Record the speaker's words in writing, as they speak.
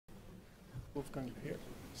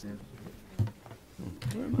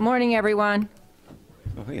Morning, everyone.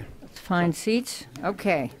 Oh, yeah. Let's find seats.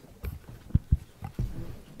 Okay.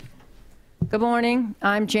 Good morning.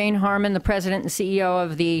 I'm Jane Harmon, the president and CEO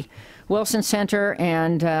of the Wilson Center,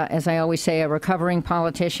 and as I always say, a recovering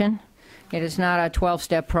politician. It is not a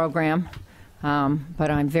 12-step program,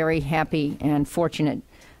 but I'm very happy and fortunate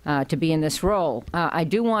to be in this role. I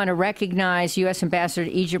do want to recognize U.S. Ambassador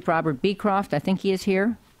to Egypt, Robert Beecroft. I think he is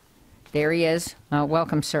here. There he is.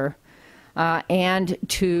 Welcome, sir. And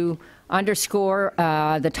to underscore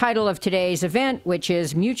the title of today's event, which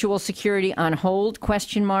is Mutual Security on Hold, ?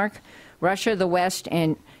 Russia, the West,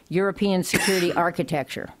 and European Security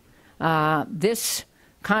Architecture. This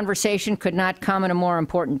conversation could not come at a more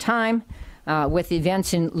important time, with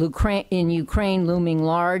events in Ukraine looming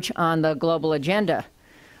large on the global agenda.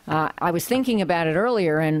 I was thinking about it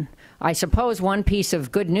earlier, and I suppose one piece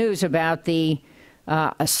of good news about the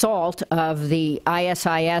assault of the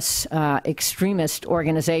ISIS extremist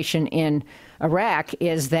organization in Iraq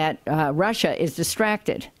is that Russia is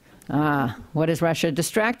distracted. What is Russia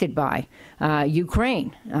distracted by?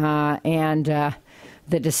 Ukraine and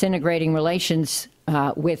the disintegrating relations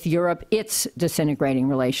with Europe, its disintegrating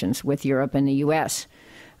relations with Europe and the U.S.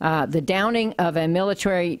 The downing of a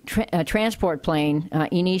military transport plane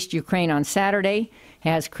in East Ukraine on Saturday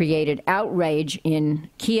has created outrage in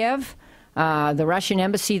Kiev. The Russian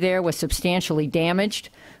embassy there was substantially damaged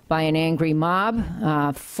by an angry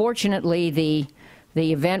mob. Fortunately, the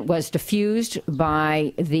event was diffused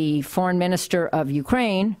by the foreign minister of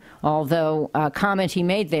Ukraine, although a comment he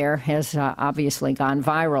made there has obviously gone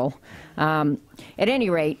viral. At any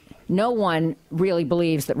rate, no one really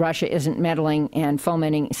believes that Russia isn't meddling and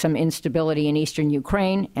fomenting some instability in eastern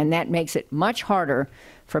Ukraine, and that makes it much harder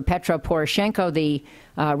for Petro Poroshenko, the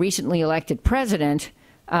recently elected president,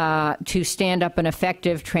 to stand up an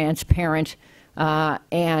effective, transparent,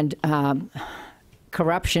 and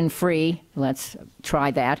corruption-free, let's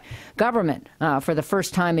try that, government for the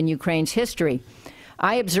first time in Ukraine's history.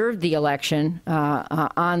 I observed the election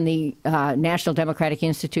on the National Democratic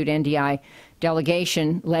Institute, NDI,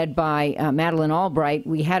 delegation led by Madeleine Albright.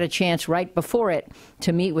 We had a chance right before it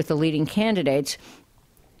to meet with the leading candidates,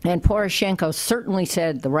 and Poroshenko certainly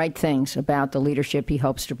said the right things about the leadership he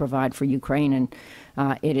hopes to provide for Ukraine, and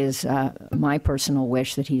it is my personal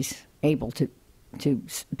wish that he's able to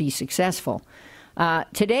be successful.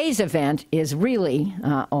 Today's event is really,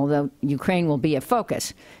 although Ukraine will be a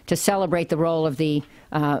focus, to celebrate the role of the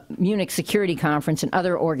Munich Security Conference and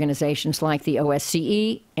other organizations like the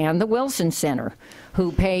OSCE and the Wilson Center,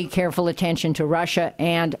 who pay careful attention to Russia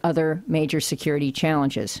and other major security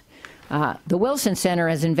challenges. The Wilson Center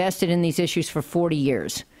has invested in these issues for 40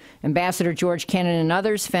 years. Ambassador George Kennan and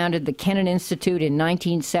others founded the Kennan Institute in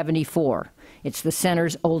 1974. It's the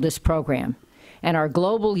center's oldest program. And our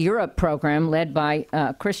Global Europe program, led by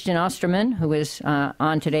Christian Osterman, who is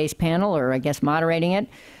on today's panel, or I guess moderating it,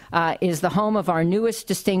 is the home of our newest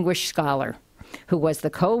distinguished scholar, who was the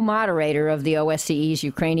co-moderator of the OSCE's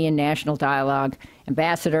Ukrainian National Dialogue,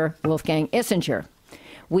 Ambassador Wolfgang Ischinger.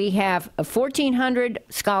 We have 1,400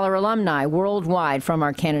 scholar alumni worldwide from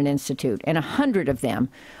our Kennan Institute, and 100 of them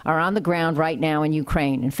are on the ground right now in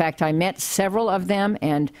Ukraine. In fact, I met several of them,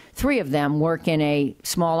 and 3 of them work in a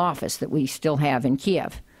small office that we still have in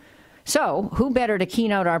Kiev. So, who better to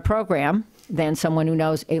keynote our program than someone who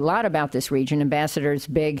knows a lot about this region, Ambassador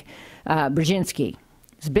Zbig Brzezinski.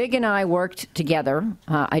 Zbig and I worked together.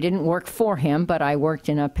 I didn't work for him, but I worked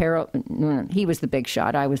in he was the big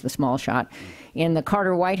shot, I was the small shot, in the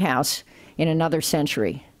Carter White House in another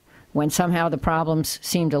century, when somehow the problems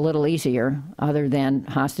seemed a little easier, other than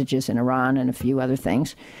hostages in Iran and a few other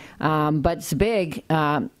things. But Zbig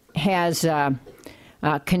has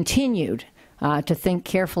continued to think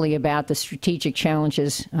carefully about the strategic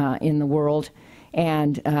challenges in the world,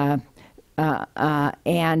 and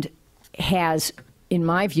has, in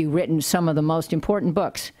my view, written some of the most important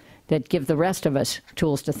books that give the rest of us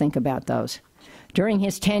tools to think about those. During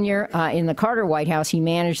his tenure in the Carter White House, he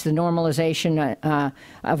managed the normalization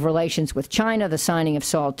of relations with China, the signing of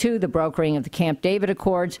SALT II, the brokering of the Camp David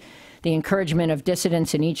Accords, the encouragement of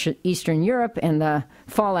dissidents in Eastern Europe, and the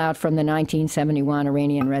fallout from the 1971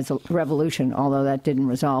 Iranian Revolution, although that didn't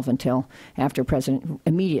resolve until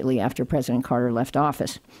immediately after President Carter left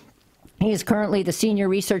office. He is currently the senior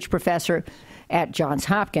research professor at Johns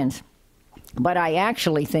Hopkins, but I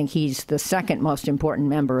actually think he's the second most important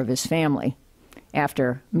member of his family,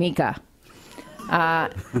 after Mika.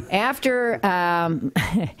 After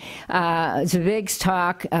Zbig's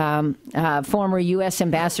talk, former U.S.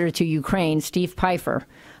 Ambassador to Ukraine, Steve Pfeiffer,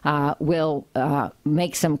 will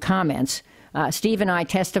make some comments Steve and I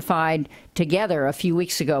testified together a few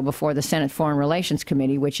weeks ago before the Senate Foreign Relations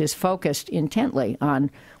Committee, which is focused intently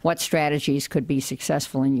on what strategies could be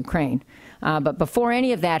successful in Ukraine. But before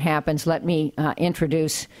any of that happens, let me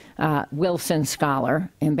introduce Wilson Scholar,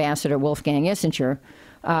 Ambassador Wolfgang Ischinger,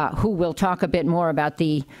 who will talk a bit more about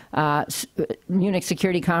the Munich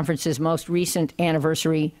Security Conference's most recent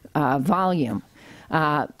anniversary volume.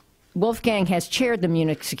 Wolfgang has chaired the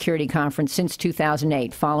Munich Security Conference since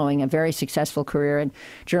 2008, following a very successful career in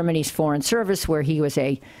Germany's Foreign Service, where he was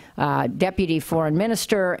a deputy foreign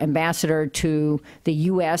minister, ambassador to the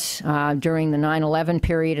U.S. During the 9/11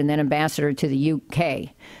 period, and then ambassador to the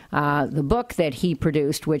U.K. The book that he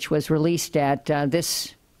produced, which was released at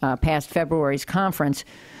this past February's conference,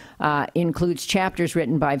 includes chapters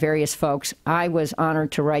written by various folks. I was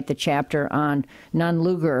honored to write the chapter on Nunn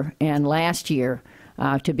Lugar, and last year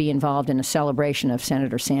to be involved in a celebration of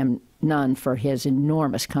Senator Sam Nunn for his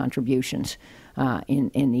enormous contributions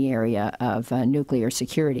in the area of nuclear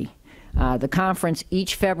security. The conference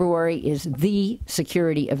each February is the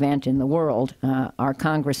security event in the world. Our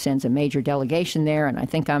Congress sends a major delegation there, and I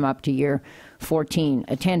think I'm up to year 14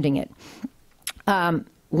 attending it.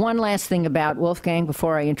 One last thing about Wolfgang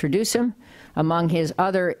before I introduce him. Among his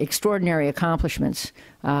other extraordinary accomplishments,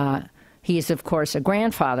 he is, of course, a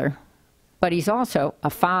grandfather, but he's also a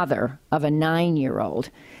father of a 9-year-old.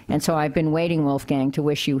 And so I've been waiting, Wolfgang, to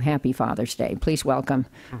wish you happy Father's Day. Please welcome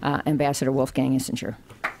Ambassador Wolfgang Ischinger.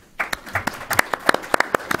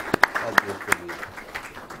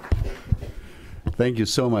 Thank you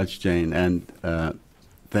so much, Jane, and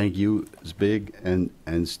thank you, Zbig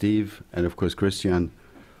and Steve, and of course Christian,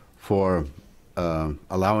 for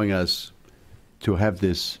allowing us to have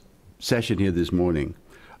this session here this morning.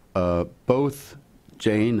 Both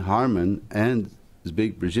Jane Harman and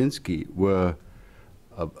Zbig Brzezinski were,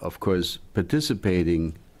 of course,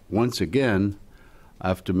 participating once again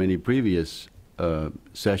after many previous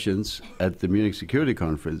sessions at the Munich Security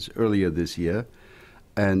Conference earlier this year.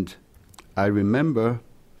 And I remember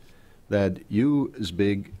that you,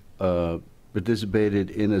 Zbig, participated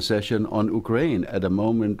in a session on Ukraine at a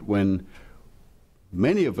moment when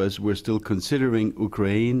many of us were still considering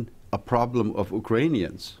Ukraine a problem of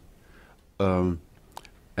Ukrainians.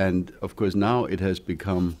 And of course now it has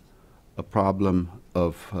become a problem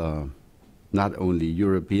of not only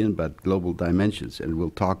European but global dimensions, and we'll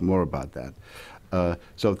talk more about that.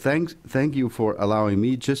 So thank you for allowing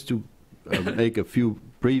me just to make a few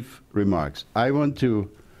brief remarks. I want to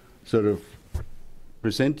sort of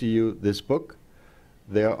present to you this book.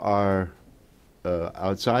 There are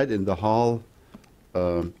outside in the hall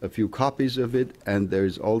a few copies of it, and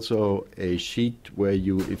there's also a sheet where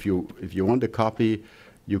you, if you want a copy,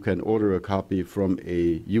 you can order a copy from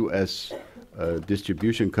a U.S.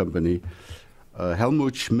 distribution company.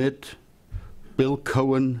 Helmut Schmidt, Bill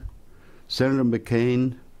Cohen, Senator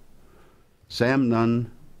McCain, Sam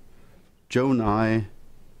Nunn, Joe Nye,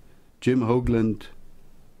 Jim Hoagland,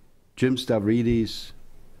 Jim Stavridis,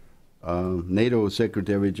 NATO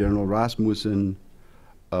Secretary General Rasmussen,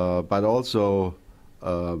 but also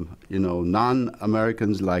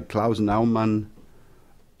non-Americans like Klaus Naumann,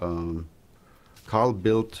 Carl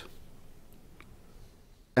Bildt,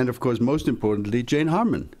 and of course, most importantly, Jane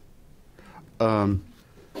Harman.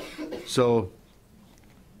 So,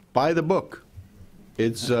 buy the book.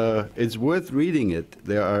 It's worth reading it.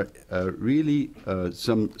 There are really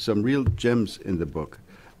some real gems in the book,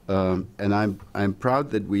 and I'm proud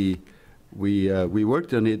that we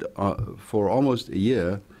worked on it for almost a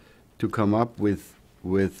year to come up with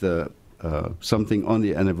something on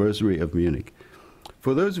the anniversary of Munich.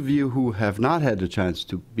 For those of you who have not had a chance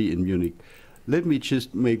to be in Munich, let me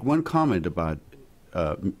just make one comment about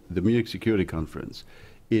the Munich Security Conference.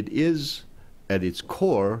 It is, at its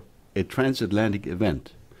core, a transatlantic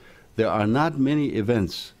event. There are not many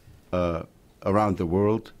events around the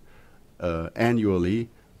world annually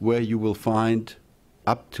where you will find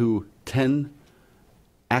up to 10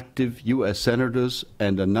 active U.S. senators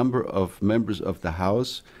and a number of members of the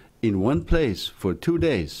House in one place for 2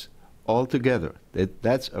 days all together.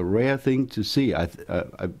 That's a rare thing to see.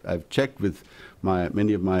 I've checked with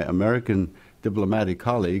many of my American diplomatic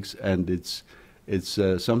colleagues, and it's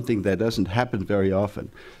something that doesn't happen very often.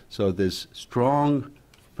 So this strong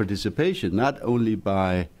participation, not only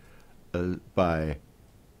by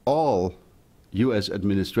all U.S.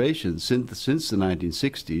 administrations since the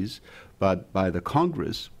 1960s, but by the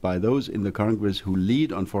Congress, by those in the Congress who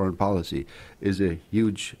lead on foreign policy, is a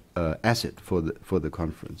huge asset for the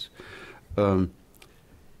conference.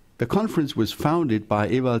 The conference was founded by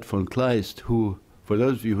Ewald von Kleist, who, for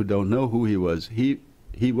those of you who don't know who he was, he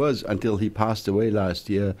he was, until he passed away last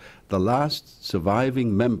year, the last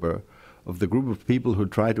surviving member of the group of people who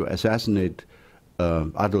tried to assassinate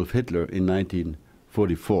Adolf Hitler in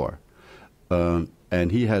 1944.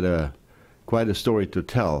 And he had quite a story to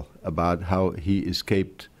tell about how he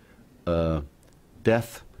escaped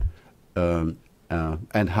death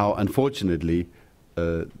and how, unfortunately,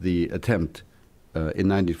 the attempt in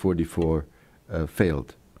 1944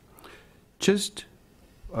 failed. Just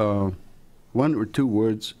one or two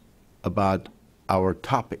words about our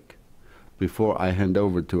topic before I hand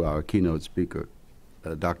over to our keynote speaker,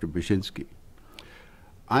 Dr. Brzezinski.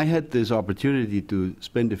 I had this opportunity to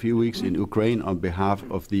spend a few weeks in Ukraine on behalf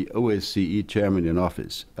of the OSCE chairman in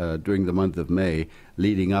office during the month of May,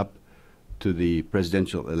 leading up to the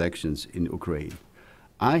presidential elections in Ukraine.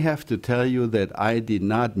 I have to tell you that I did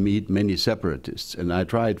not meet many separatists, and I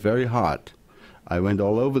tried very hard. I went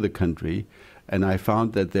all over the country, and I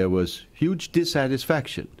found that there was huge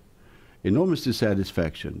dissatisfaction, enormous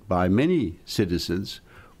dissatisfaction by many citizens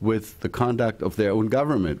with the conduct of their own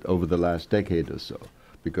government over the last decade or so,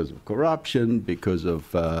 because of corruption, because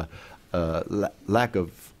of lack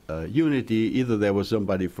of unity. Either there was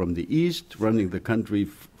somebody from the East running the country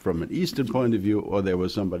from an Eastern point of view, or there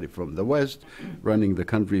was somebody from the West running the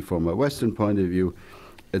country from a Western point of view,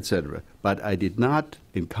 etc. But I did not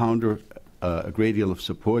encounter a great deal of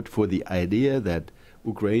support for the idea that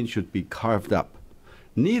Ukraine should be carved up.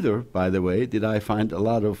 Neither, by the way, did I find a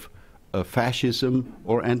lot of fascism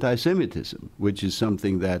or anti-Semitism, which is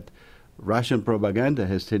something that Russian propaganda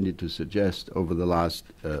has tended to suggest over the last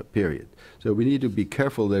period. So we need to be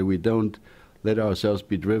careful that we don't let ourselves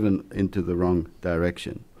be driven into the wrong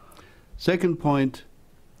direction. Second point,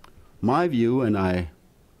 my view, and I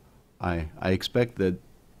expect that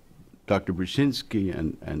Dr. Brzezinski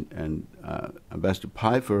and Ambassador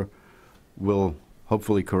Pfeiffer will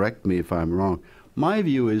hopefully correct me if I'm wrong. My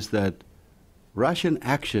view is that Russian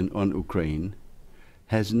action on Ukraine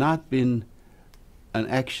has not been an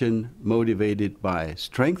action motivated by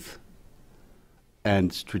strength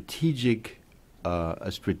and a strategic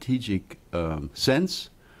sense,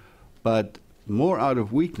 but more out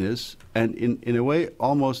of weakness and in a way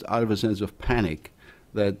almost out of a sense of panic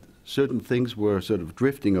that certain things were sort of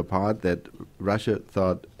drifting apart that Russia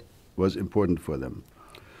thought was important for them.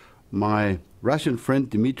 My Russian friend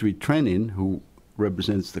Dmitry Trenin, who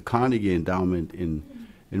represents the Carnegie Endowment in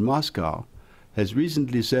Moscow, has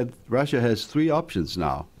recently said Russia has three options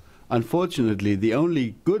now. Unfortunately, the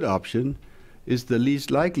only good option is the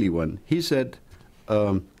least likely one. He said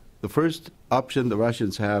the first option the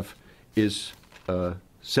Russians have is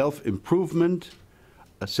self-improvement,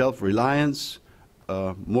 self-reliance,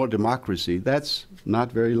 more democracy. That's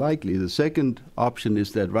not very likely. The second option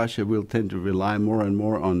is that Russia will tend to rely more and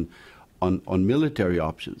more on military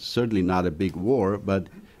options. Certainly not a big war, but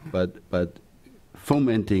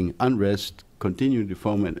fomenting unrest, continuing to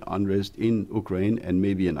foment unrest in Ukraine and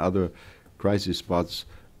maybe in other crisis spots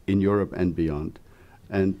in Europe and beyond.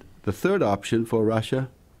 And the third option for Russia,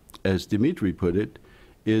 as Dmitry put it,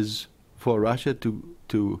 is for Russia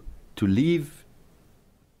to leave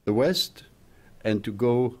the West and to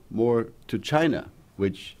go more to China,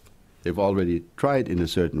 which they've already tried in a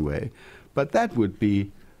certain way. But that would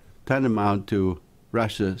be tantamount to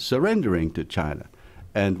Russia surrendering to China,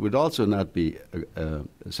 and would also not be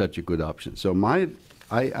such a good option. So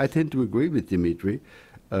I tend to agree with Dmitry.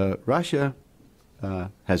 Russia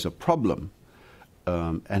has a problem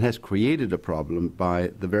and has created a problem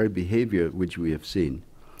by the very behavior which we have seen.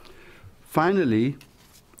 Finally,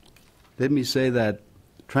 let me say that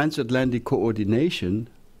transatlantic coordination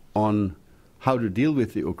on how to deal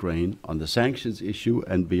with the Ukraine, on the sanctions issue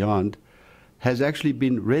and beyond, has actually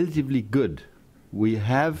been relatively good. We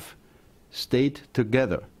have stayed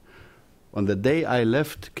together. On the day I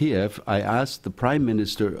left Kiev, I asked the Prime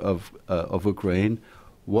Minister of Ukraine,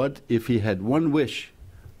 what if he had one wish,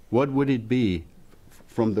 what would it be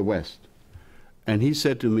from the West? And he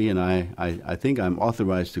said to me, and I think I'm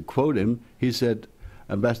authorized to quote him, he said,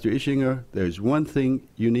 Ambassador Ischinger, there's one thing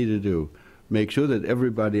you need to do. Make sure that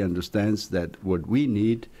everybody understands that what we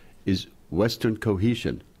need is Western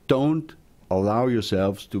cohesion. Don't allow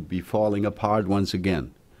yourselves to be falling apart once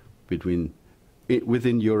again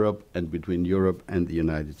within Europe and between Europe and the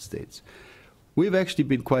United States. We've actually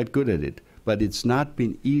been quite good at it, but it's not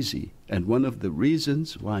been easy. And one of the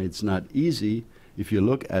reasons why it's not easy, if you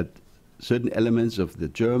look at certain elements of the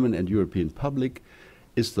German and European public,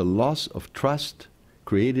 is the loss of trust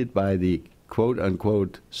created by the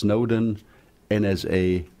quote-unquote Snowden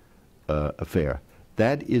NSA affair.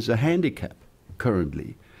 That is a handicap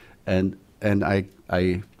currently. And I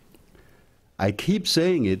I keep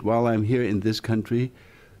saying it while I'm here in this country.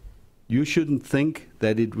 You shouldn't think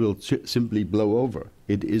that it will simply blow over.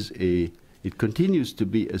 It continues to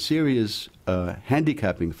be a serious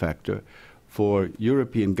handicapping factor for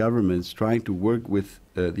European governments trying to work with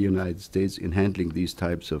the United States in handling these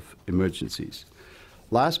types of emergencies.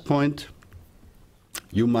 Last point,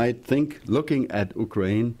 you might think, looking at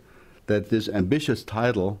Ukraine, that this ambitious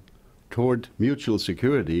title toward mutual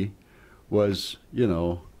security was,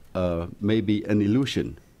 maybe an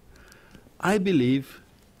illusion. I believe,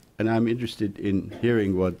 and I'm interested in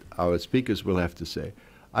hearing what our speakers will have to say,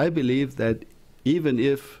 I believe that even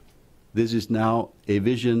if this is now a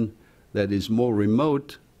vision that is more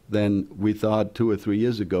remote than we thought 2 or 3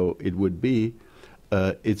 years ago it would be,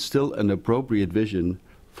 it's still an appropriate vision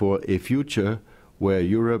for a future where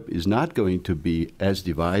Europe is not going to be as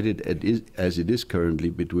divided as it is currently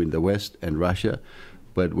between the West and Russia,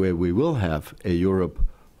 but where we will have a Europe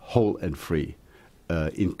whole and free,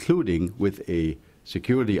 including with a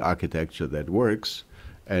security architecture that works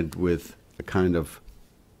and with a kind of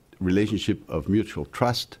relationship of mutual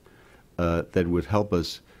trust that would help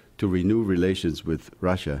us to renew relations with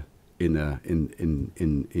Russia in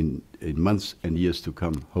months and years to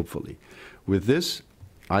come, hopefully. With this,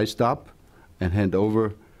 I stop and hand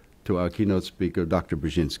over to our keynote speaker, Dr.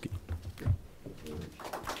 Brzezinski.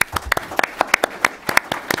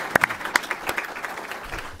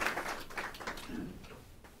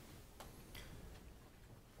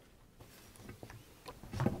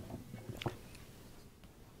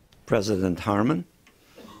 President Harman.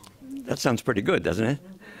 That sounds pretty good, doesn't it?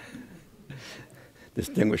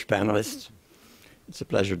 Distinguished panelists, it's a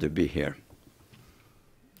pleasure to be here.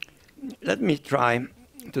 Let me try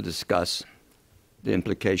to discuss the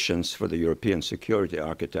implications for the European security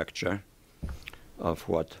architecture of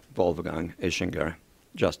what Wolfgang Ischinger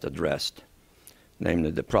just addressed,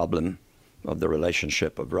 namely the problem of the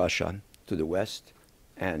relationship of Russia to the West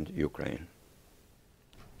and Ukraine.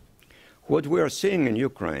 What we are seeing in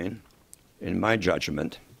Ukraine, in my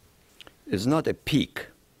judgment, is not a peak,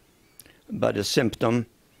 but a symptom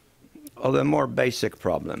of a more basic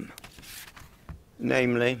problem,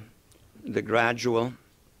 namely the gradual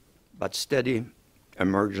but steady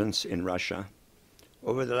emergence in Russia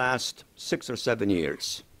over the last 6 or 7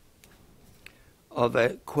 years of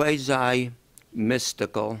a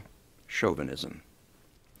quasi-mystical chauvinism,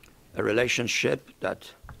 a relationship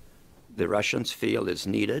that the Russians feel is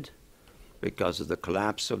needed because of the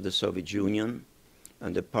collapse of the Soviet Union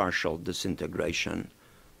and the partial disintegration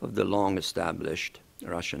of the long-established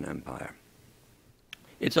Russian Empire.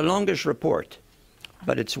 It's a longish report,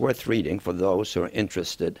 but it's worth reading for those who are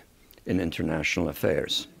interested in international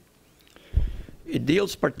affairs. It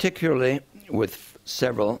deals particularly with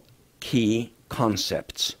several key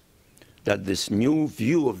concepts that this new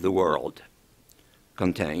view of the world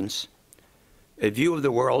contains, a view of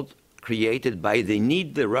the world created by the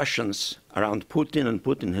need the Russians around Putin and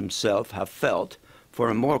Putin himself have felt for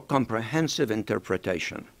a more comprehensive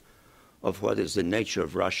interpretation of what is the nature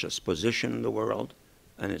of Russia's position in the world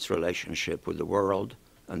and its relationship with the world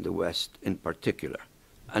and the West in particular.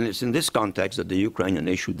 And it's in this context that the Ukrainian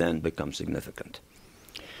issue then becomes significant.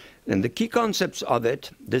 And the key concepts of it,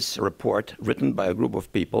 this report, written by a group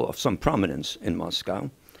of people of some prominence in Moscow,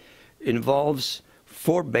 involves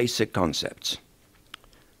 4 basic concepts.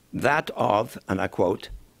 That of, and I quote,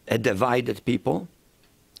 a divided people.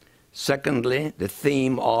 Secondly, the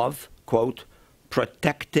theme of, quote,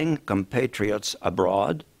 protecting compatriots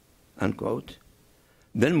abroad, unquote.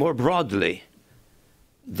 Then more broadly,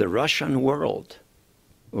 the Russian world,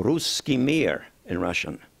 Ruski mir in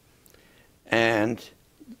Russian, and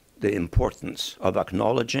the importance of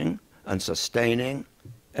acknowledging and sustaining,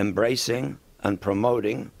 embracing and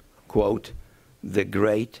promoting, quote, the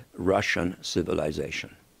great Russian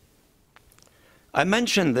civilization. I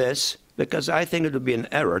mention this because I think it would be an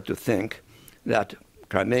error to think that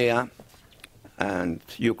Crimea and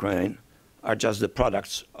Ukraine are just the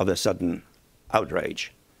products of a sudden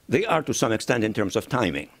outrage. They are to some extent in terms of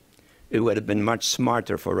timing. It would have been much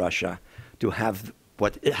smarter for Russia to have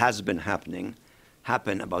what has been happening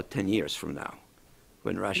happen about 10 years from now,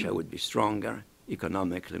 when Russia would be stronger,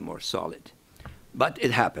 economically more solid. But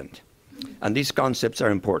it happened, and these concepts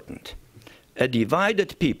are important. A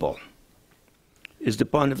divided people is the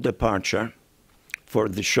point of departure for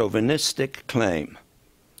the chauvinistic claim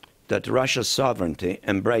that Russia's sovereignty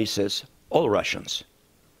embraces all Russians,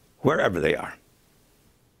 wherever they are.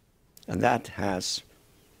 And that has,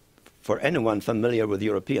 for anyone familiar with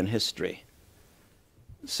European history,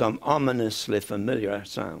 some ominously familiar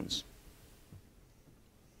sounds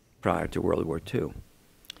prior to World War II.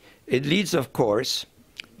 It leads, of course,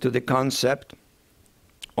 to the concept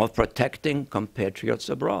of protecting compatriots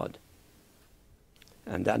abroad.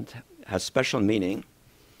 And that has special meaning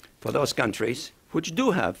for those countries which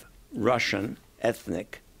do have Russian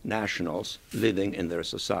ethnic nationals living in their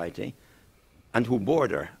society and who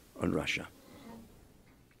border on Russia.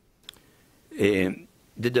 The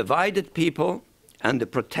divided people and the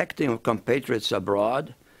protecting of compatriots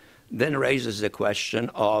abroad then raises the question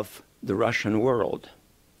of the Russian world.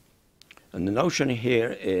 And the notion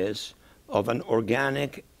here is of an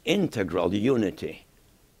organic, integral unity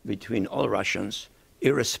between all Russians,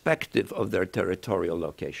 irrespective of their territorial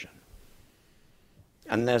location,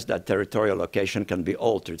 unless that territorial location can be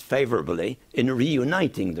altered favorably in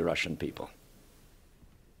reuniting the Russian people.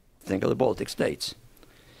 Think of the Baltic states.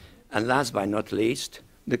 And last but not least,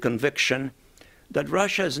 the conviction that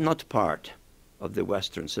Russia is not part of the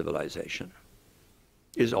Western civilization,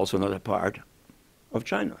 is also not a part of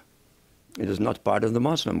China. It is not part of the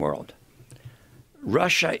Muslim world.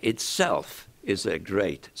 Russia itself is a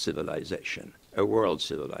great civilization, a world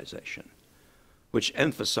civilization, which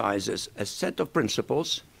emphasizes a set of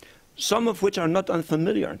principles, some of which are not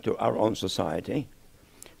unfamiliar to our own society,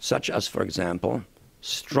 such as, for example,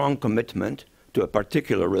 strong commitment to a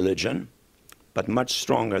particular religion, but much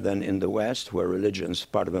stronger than in the West, where religion is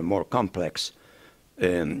part of a more complex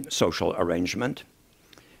social arrangement.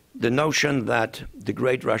 The notion that the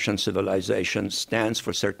great Russian civilization stands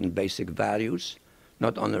for certain basic values,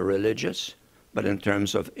 not only religious, but in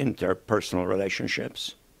terms of interpersonal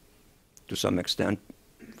relationships, to some extent,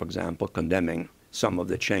 for example, condemning some of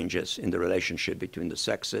the changes in the relationship between the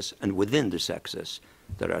sexes and within the sexes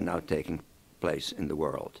that are now taking place in the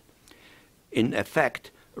world. In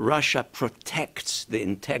effect, Russia protects the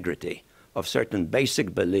integrity of certain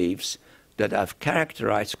basic beliefs that have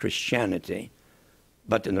characterized Christianity,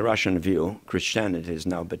 but in the Russian view, Christianity is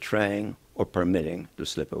now betraying or permitting to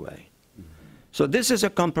slip away. So this is a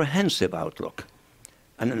comprehensive outlook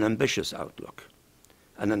and an ambitious outlook,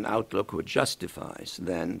 and an outlook which justifies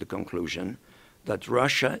then the conclusion that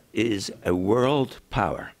Russia is a world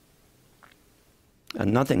power.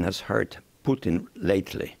 And nothing has hurt Putin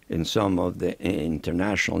lately in some of the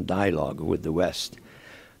international dialogue with the West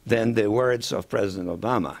than the words of President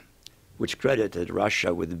Obama, which credited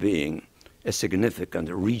Russia with being a significant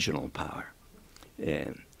regional power.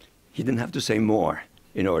 He didn't have to say more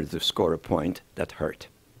in order to score a point that hurt.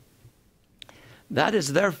 That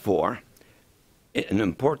is therefore an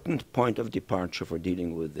important point of departure for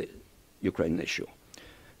dealing with the Ukraine issue.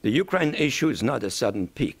 The Ukraine issue is not a sudden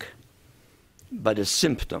peak, but a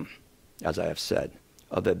symptom, as I have said,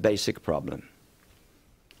 of a basic problem: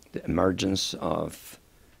 the emergence of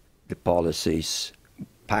the policies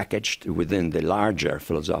packaged within the larger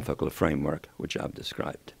philosophical framework which I've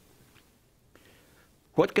described.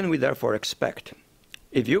 What can we therefore expect?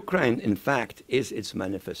 If Ukraine, in fact, is its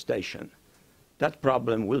manifestation, that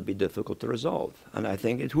problem will be difficult to resolve, and I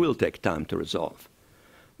think it will take time to resolve.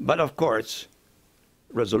 But of course,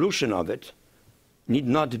 resolution of it need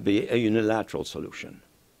not be a unilateral solution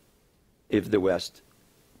if the West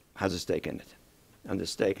has a stake in it. And the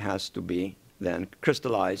stake has to be then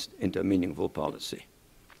crystallized into a meaningful policy.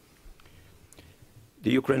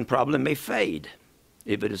 The Ukraine problem may fade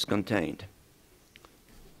if it is contained,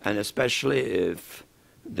 and especially if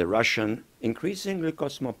the Russian increasingly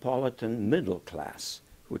cosmopolitan middle class,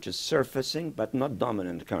 which is surfacing but not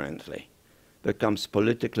dominant currently, becomes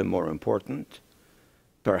politically more important,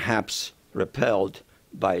 perhaps repelled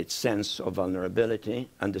by its sense of vulnerability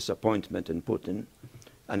and disappointment in Putin,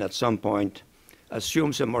 and at some point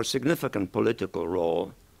assumes a more significant political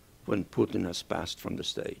role when Putin has passed from the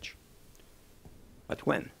stage. But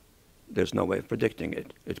when? There's no way of predicting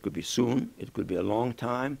it. It could be soon, it could be a long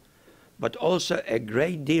time, but also a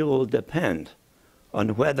great deal will depend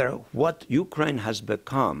on whether what Ukraine has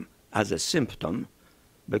become as a symptom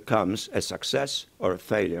becomes a success or a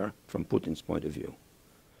failure from Putin's point of view.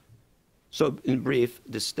 So, in brief,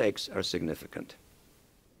 the stakes are significant.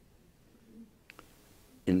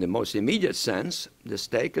 In the most immediate sense, the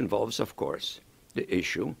stake involves, of course, the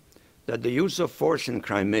issue that the use of force in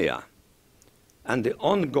Crimea and the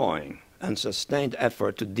ongoing and sustained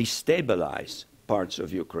effort to destabilize parts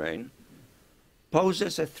of Ukraine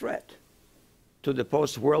poses a threat to the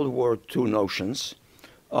post-World War II notions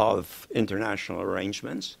of international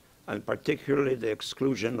arrangements, and particularly the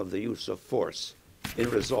exclusion of the use of force in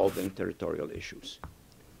resolving territorial issues.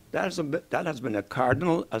 That has been a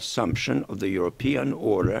cardinal assumption of the European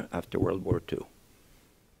order after World War II.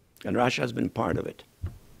 And Russia has been part of it,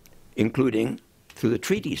 including through the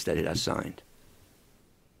treaties that it has signed.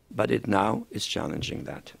 But it now is challenging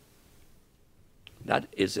that. That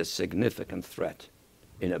is a significant threat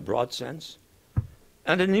in a broad sense,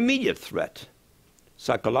 and an immediate threat,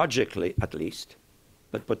 psychologically at least,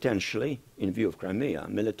 but potentially, in view of Crimea,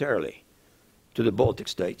 militarily, to the Baltic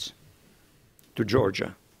states, to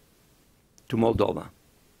Georgia, to Moldova,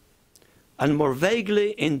 and more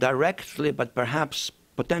vaguely, indirectly, but perhaps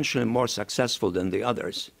potentially more successful than the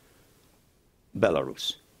others,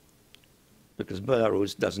 Belarus, because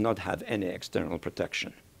Belarus does not have any external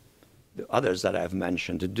protection. The others that I've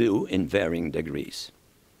mentioned do in varying degrees.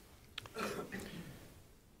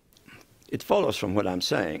 It follows from what I'm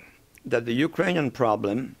saying that the Ukrainian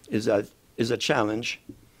problem is a challenge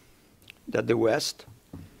that the West,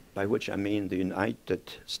 by which I mean the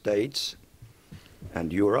United States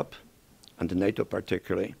and Europe, and NATO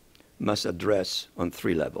particularly, must address on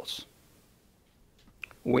three levels.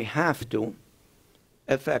 We have to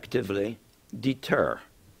effectively deter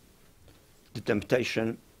the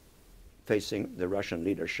temptation facing the Russian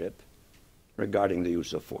leadership regarding the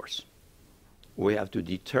use of force. We have to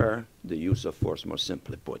deter the use of force, more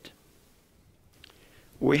simply put.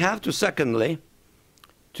 We have to, secondly,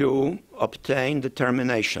 to obtain the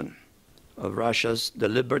termination of Russia's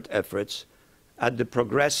deliberate efforts at the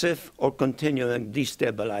progressive or continuing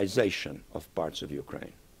destabilization of parts of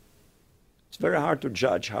Ukraine. It's very hard to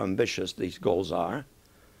judge how ambitious these goals are,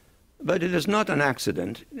 but it is not an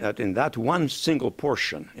accident that in that one single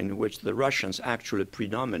portion in which the Russians actually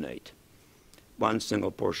predominate, one single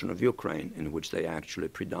portion of Ukraine in which they actually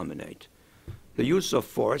predominate, the use of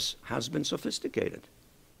force has been sophisticated.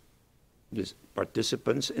 The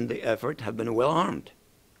participants in the effort have been well armed,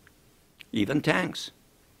 even tanks,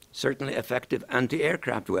 certainly effective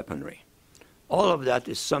anti-aircraft weaponry. All of that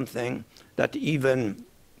is something that even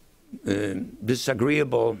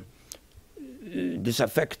disagreeable,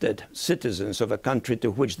 disaffected citizens of a country to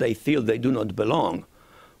which they feel they do not belong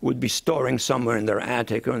would be storing somewhere in their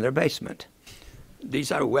attic or in their basement.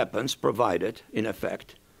 These are weapons provided, in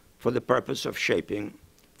effect, for the purpose of shaping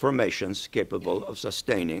formations capable of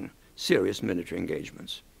sustaining serious military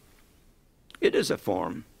engagements. It is a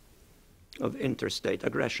form of interstate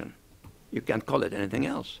aggression. You can't call it anything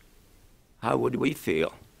else. How would we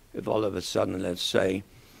feel if all of a sudden, let's say,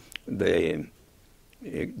 the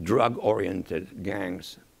drug-oriented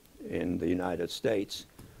gangs in the United States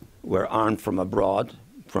were armed from abroad,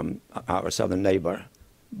 from our southern neighbor,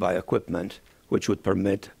 by equipment which would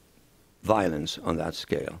permit violence on that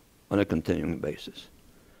scale on a continuing basis?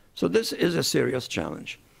 So this is a serious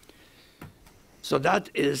challenge. So that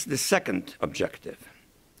is the second objective.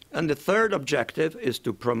 And the third objective is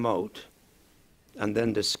to promote and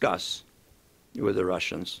then discuss with the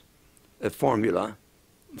Russians a formula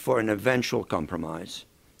for an eventual compromise,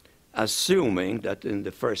 assuming that in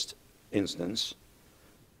the first instance,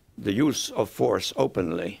 the use of force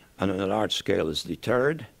openly and on a large scale is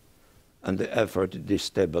deterred, and the effort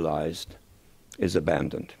destabilized is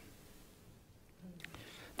abandoned.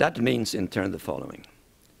 That means, in turn, the following,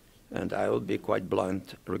 and I will be quite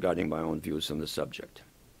blunt regarding my own views on the subject.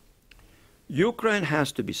 Ukraine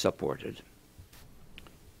has to be supported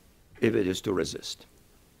if it is to resist.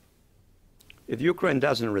 If Ukraine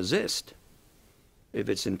doesn't resist, if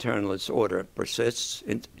its internal disorder persists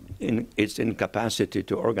in its incapacity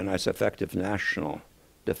to organize effective national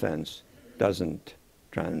defense doesn't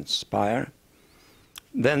transpire,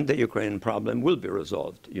 then the Ukrainian problem will be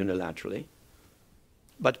resolved unilaterally,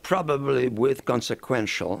 but probably with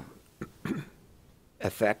consequential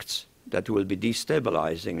effects that will be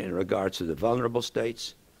destabilizing in regards to the vulnerable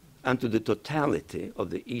states and to the totality of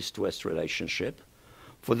the East-West relationship.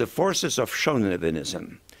 For the forces of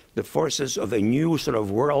chauvinism, the forces of a new sort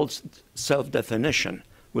of world self-definition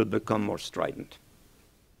will become more strident.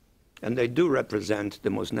 And they do represent the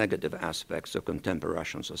most negative aspects of contemporary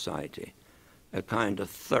Russian society, a kind of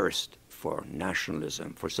thirst for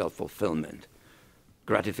nationalism, for self-fulfillment,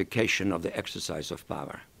 gratification of the exercise of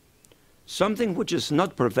power. Something which is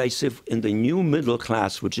not pervasive in the new middle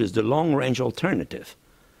class, which is the long-range alternative,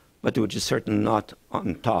 but which is certainly not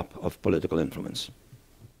on top of political influence.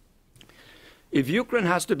 If Ukraine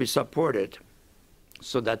has to be supported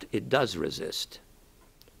so that it does resist,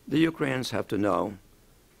 the Ukrainians have to know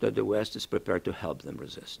that the West is prepared to help them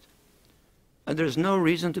resist. And there's no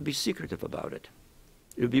reason to be secretive about it.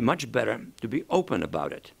 It would be much better to be open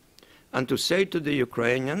about it and to say to the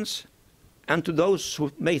Ukrainians and to those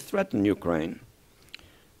who may threaten Ukraine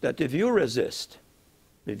that if you resist,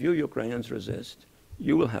 if you Ukrainians resist,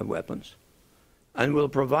 you will have weapons, and we'll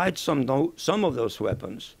provide some of those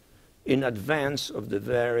weapons in advance of the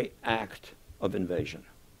very act of invasion.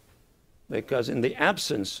 Because in the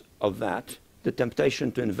absence of that, the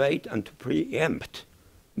temptation to invade and to preempt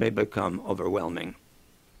may become overwhelming.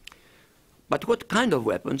 But what kind of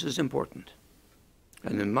weapons is important?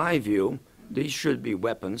 And in my view, these should be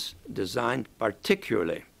weapons designed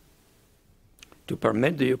particularly to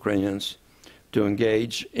permit the Ukrainians to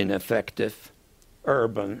engage in effective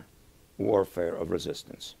urban warfare of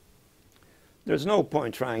resistance. There's no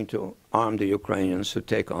point trying to arm the Ukrainians who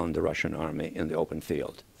take on the Russian army in the open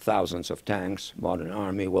field. Thousands of tanks, modern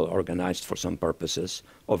army, well organized for some purposes,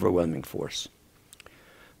 overwhelming force.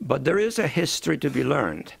 But there is a history to be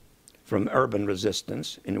learned from urban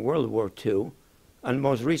resistance in World War II and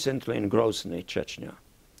most recently in Grozny, Chechnya,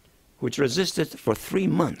 which resisted for 3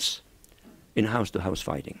 months in house-to-house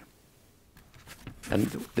fighting. And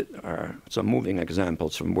there are some moving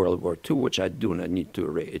examples from World War II, which I do not need to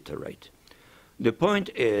reiterate. The point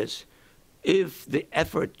is, if the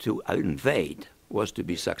effort to invade was to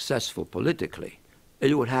be successful politically,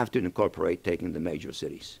 it would have to incorporate taking the major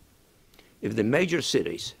cities. If the major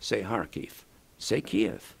cities, say Kharkiv, say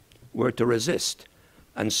Kiev, were to resist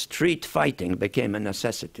and street fighting became a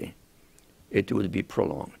necessity, it would be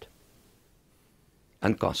prolonged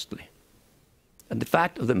and costly. And the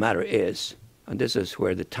fact of the matter is, and this is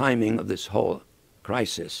where the timing of this whole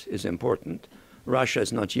crisis is important, Russia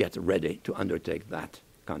is not yet ready to undertake that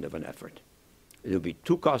kind of an effort. It will be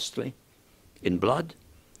too costly in blood,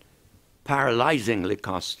 paralyzingly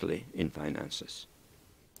costly in finances.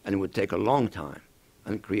 And it would take a long time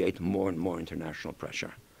and create more and more international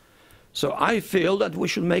pressure. So I feel that we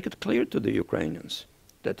should make it clear to the Ukrainians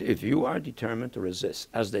that if you are determined to resist,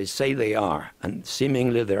 as they say they are, and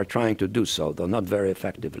seemingly they are trying to do so, though not very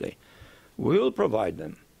effectively, we will provide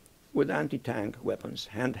them with anti-tank weapons,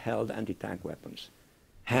 handheld anti-tank weapons,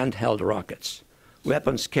 handheld rockets,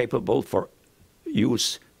 weapons capable for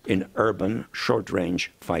use in urban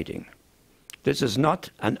short-range fighting. This is not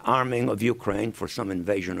an arming of Ukraine for some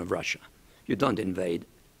invasion of Russia. You don't invade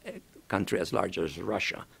a country as large as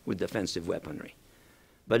Russia with defensive weaponry.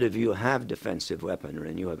 But if you have defensive weaponry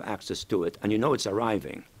and you have access to it and you know it's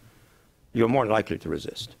arriving, you're more likely to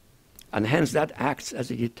resist. And hence that acts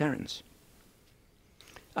as a deterrence.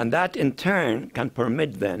 And that in turn can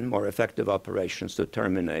permit then more effective operations to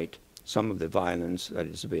terminate some of the violence that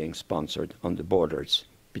is being sponsored on the borders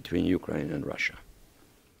between Ukraine and Russia.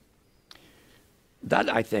 That,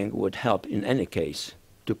 I think, would help in any case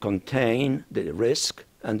to contain the risk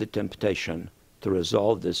and the temptation to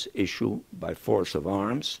resolve this issue by force of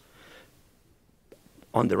arms.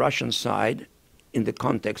 On the Russian side, in the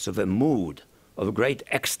context of a mood of great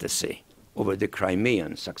ecstasy over the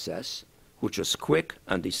Crimean success, which was quick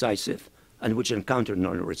and decisive and which encountered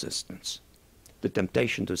no resistance. The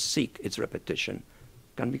temptation to seek its repetition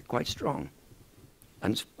can be quite strong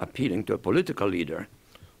and appealing to a political leader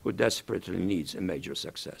who desperately needs a major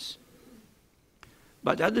success.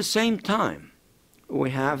 But at the same time, we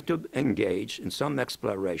have to engage in some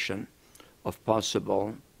exploration of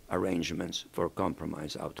possible arrangements for a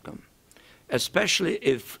compromise outcome, especially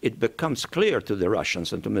if it becomes clear to the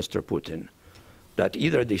Russians and to Mr. Putin that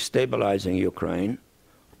either destabilizing Ukraine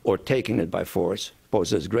or taking it by force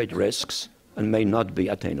poses great risks and may not be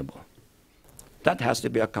attainable. That has to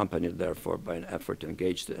be accompanied, therefore, by an effort to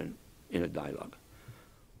engage in a dialogue.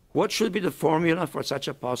 What should be the formula for such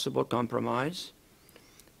a possible compromise?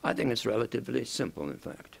 I think it's relatively simple, in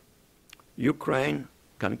fact. Ukraine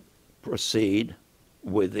can proceed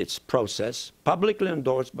with its process, publicly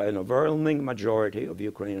endorsed by an overwhelming majority of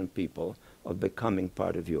Ukrainian people, of becoming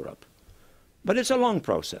part of Europe. But it's a long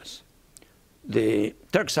process. The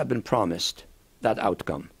Turks have been promised that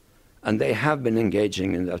outcome, and they have been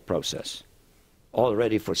engaging in that process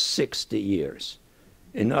already for 60 years.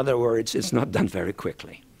 In other words, it's not done very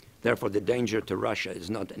quickly. Therefore, the danger to Russia is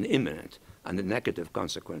not an imminent, and the negative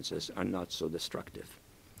consequences are not so destructive.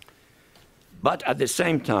 But at the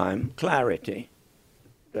same time, clarity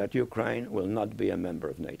that Ukraine will not be a member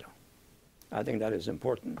of NATO. I think that is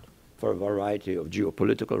important for a variety of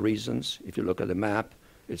geopolitical reasons. If you look at the map,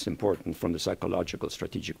 it's important from the psychological,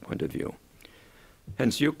 strategic point of view.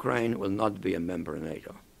 Hence, Ukraine will not be a member of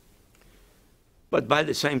NATO. But by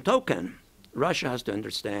the same token, Russia has to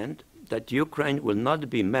understand that Ukraine will not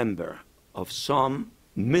be member of some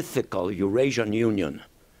mythical Eurasian Union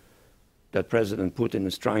that President Putin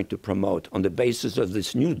is trying to promote on the basis of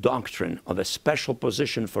this new doctrine of a special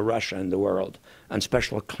position for Russia in the world and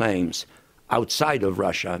special claims outside of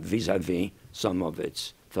Russia vis-à-vis some of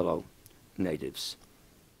its fellow natives.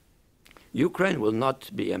 Ukraine will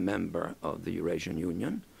not be a member of the Eurasian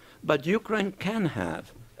Union, but Ukraine can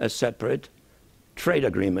have a separate trade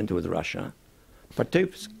agreement with Russia,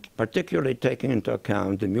 particularly taking into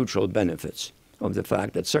account the mutual benefits of the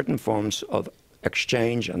fact that certain forms of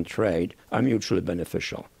exchange and trade are mutually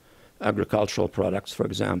beneficial. agricultural products, for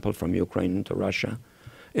example, from Ukraine into Russia,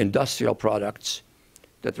 industrial products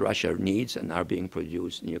that Russia needs and are being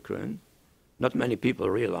produced in Ukraine. Not many people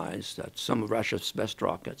realize that some of Russia's best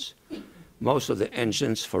rockets, most of the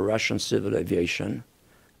engines for Russian civil aviation,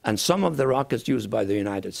 and some of the rockets used by the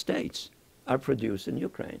United States are produced in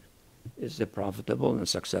Ukraine. It's a profitable and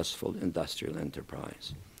successful industrial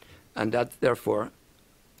enterprise. And that, therefore,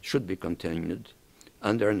 should be continued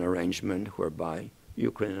under an arrangement whereby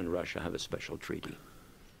Ukraine and Russia have a special treaty.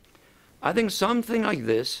 I think something like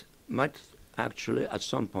this might actually at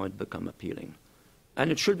some point become appealing.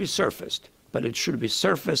 And it should be surfaced, but it should be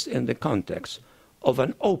surfaced in the context of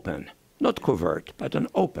an open, not covert, but an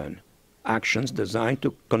open actions designed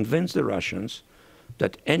to convince the Russians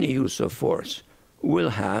that any use of force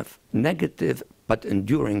will have negative but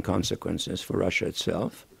enduring consequences for Russia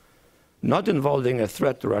itself, not involving a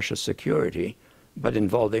threat to Russia's security, but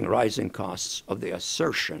involving rising costs of the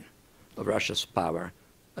assertion of Russia's power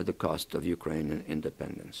at the cost of Ukrainian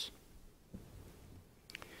independence.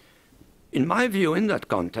 In my view, in that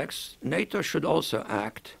context, NATO should also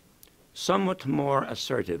act somewhat more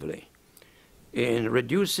assertively in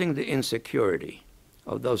reducing the insecurity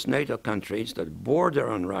of those NATO countries that border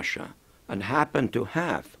on Russia and happen to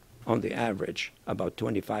have, on the average, about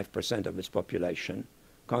 25% of its population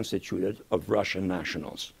constituted of Russian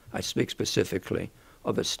nationals. I speak specifically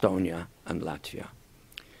of Estonia and Latvia.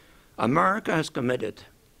 America has committed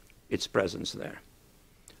its presence there.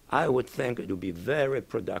 I would think it would be very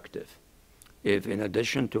productive if, in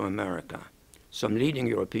addition to America, some leading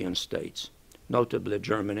European states, notably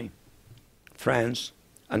Germany, France,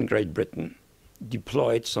 and Great Britain,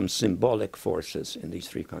 deployed some symbolic forces in these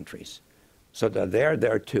three countries so that they're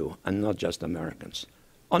there too, and not just Americans,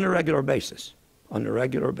 on a regular basis,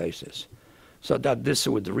 so that this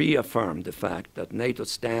would reaffirm the fact that NATO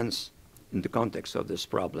stands, in the context of this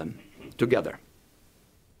problem, together.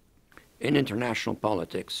 In international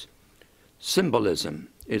politics, symbolism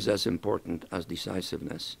is as important as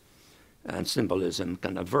decisiveness, and symbolism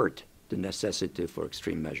can avert the necessity for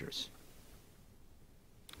extreme measures.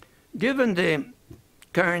 Given the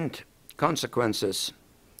current consequences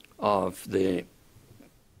of the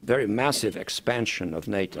very massive expansion of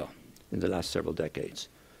NATO in the last several decades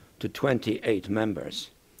to 28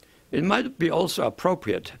 members, it might be also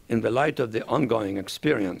appropriate, in the light of the ongoing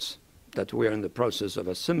experience that we are in the process of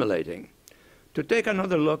assimilating, to take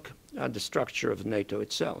another look at the structure of NATO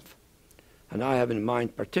itself. And I have in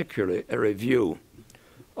mind particularly a review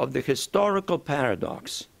of the historical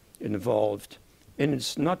paradox involved in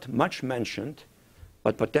its not much mentioned,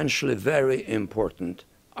 but potentially very important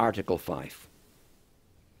Article 5.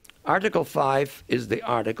 Article 5 is the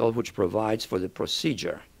article which provides for the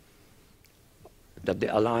procedure that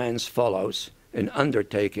the alliance follows in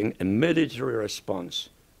undertaking a military response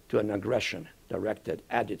to an aggression directed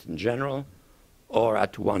at it in general or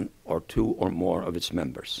at one or two or more of its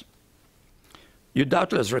members. You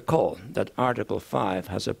doubtless recall that Article 5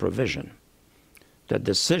 has a provision that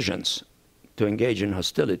decisions to engage in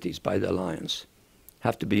hostilities by the alliance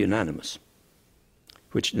have to be unanimous,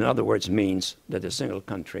 which in other words means that a single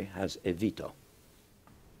country has a veto.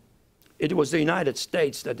 It was the United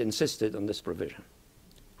States that insisted on this provision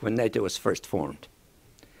when NATO was first formed.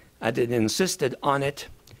 And it insisted on it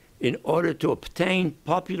in order to obtain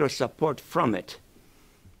popular support from it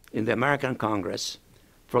in the American Congress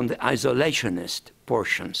from the isolationist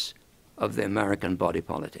portions of the American body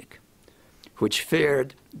politic, which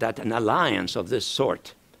feared that an alliance of this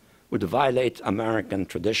sort would violate American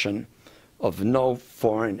tradition of no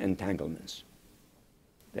foreign entanglements.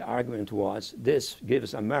 The argument was this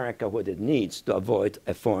gives America what it needs to avoid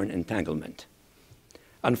a foreign entanglement.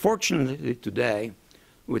 Unfortunately today,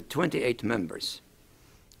 with 28 members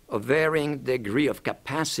of varying degree of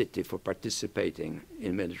capacity for participating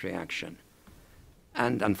in military action,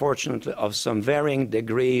 and unfortunately of some varying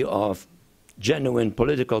degree of genuine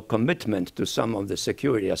political commitment to some of the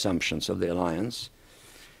security assumptions of the alliance,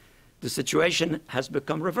 the situation has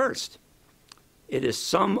become reversed. It is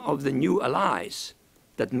some of the new allies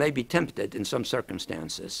that may be tempted in some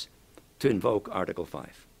circumstances to invoke Article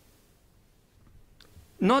 5.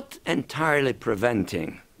 Not entirely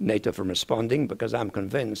preventing NATO from responding, because I'm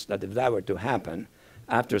convinced that if that were to happen,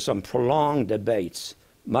 after some prolonged debates,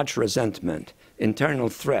 much resentment, internal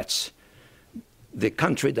threats, the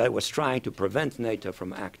country that was trying to prevent NATO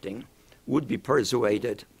from acting would be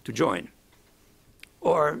persuaded to join,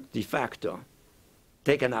 or de facto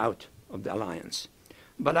taken out of the alliance.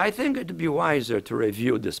 But I think it would be wiser to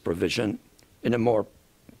review this provision in a more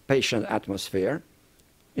patient atmosphere,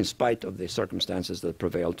 in spite of the circumstances that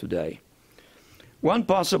prevail today. One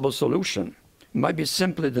possible solution might be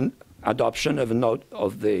simply adoption of a note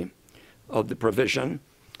of the provision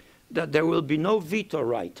that there will be no veto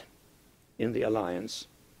right in the alliance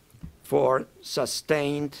for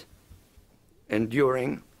sustained,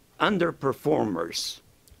 enduring underperformers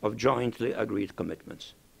of jointly agreed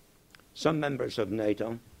commitments. Some members of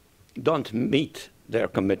NATO don't meet their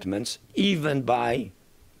commitments even by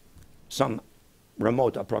some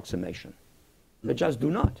remote approximation. They just do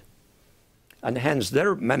not. And hence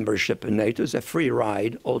their membership in NATO is a free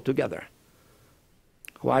ride altogether.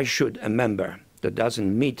 Why should a member that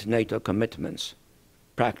doesn't meet NATO commitments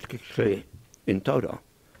practically in toto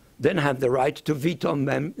then have the right to veto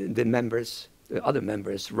the other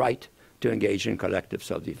members' right to engage in collective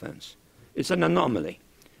self-defense? It's an anomaly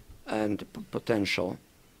and potential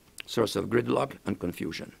source of gridlock and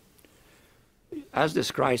confusion. As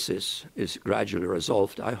this crisis is gradually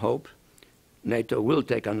resolved, I hope, NATO will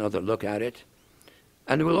take another look at it,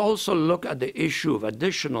 and will also look at the issue of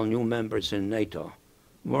additional new members in NATO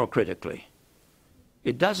more critically.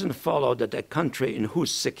 It doesn't follow that a country in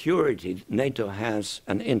whose security NATO has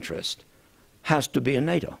an interest has to be in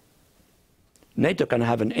NATO. NATO can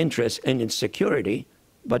have an interest in its security,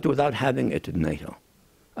 but without having it in NATO,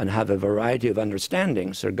 and have a variety of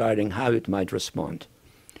understandings regarding how it might respond.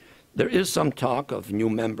 There is some talk of new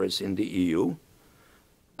members in the EU,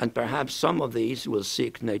 and perhaps some of these will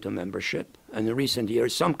seek NATO membership. And in recent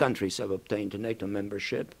years, some countries have obtained NATO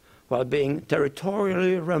membership while being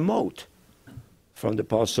territorially remote from the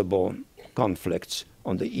possible conflicts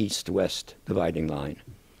on the east-west dividing line.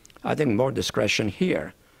 I think more discretion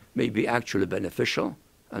here may be actually beneficial,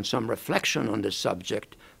 and some reflection on this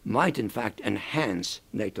subject might in fact enhance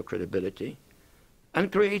NATO credibility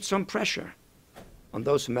and create some pressure on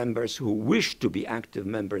those members who wish to be active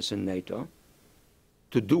members in NATO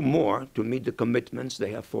to do more to meet the commitments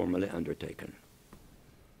they have formally undertaken.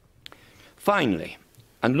 Finally,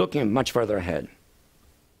 and looking much further ahead,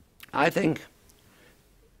 I think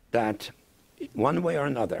that one way or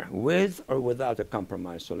another, with or without a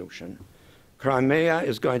compromise solution, Crimea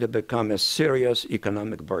is going to become a serious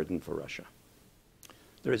economic burden for Russia.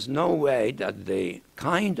 There is no way that the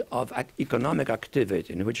kind of economic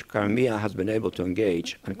activity in which Crimea has been able to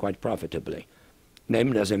engage, and quite profitably,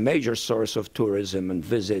 namely as a major source of tourism and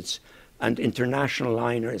visits and international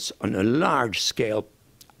liners on a large scale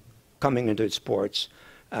coming into its ports,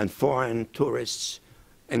 and foreign tourists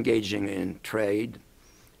engaging in trade,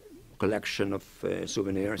 collection of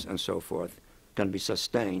souvenirs and so forth, can be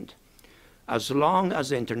sustained as long as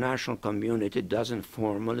the international community doesn't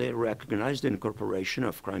formally recognize the incorporation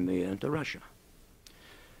of Crimea into Russia.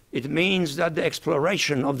 It means that the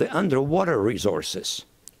exploration of the underwater resources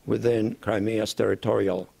within Crimea's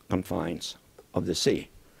territorial confines of the sea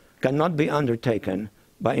cannot be undertaken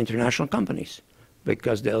by international companies,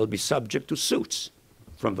 because they'll be subject to suits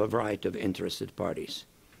from a variety of interested parties.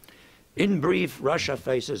 In brief, Russia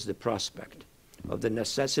faces the prospect of the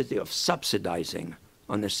necessity of subsidizing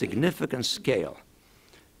on a significant scale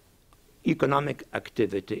economic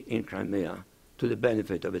activity in Crimea to the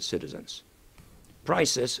benefit of its citizens.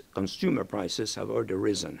 Prices, consumer prices, have already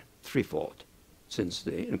risen threefold since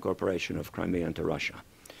the incorporation of Crimea into Russia.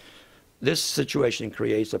 This situation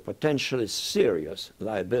creates a potentially serious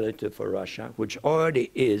liability for Russia, which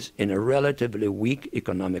already is in a relatively weak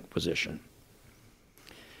economic position.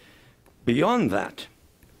 Beyond that,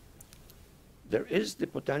 there is the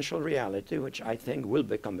potential reality, which I think will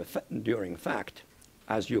become an enduring fact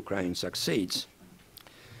as Ukraine succeeds,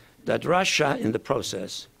 that Russia in the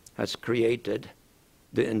process has created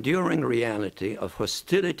the enduring reality of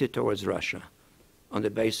hostility towards Russia on the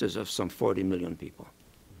basis of some 40 million people.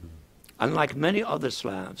 Unlike many other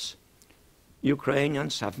Slavs,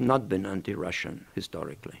 Ukrainians have not been anti-Russian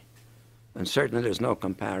historically. And certainly there's no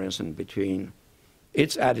comparison between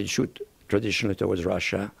its attitude traditionally towards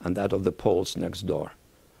Russia and that of the Poles next door.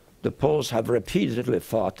 The Poles have repeatedly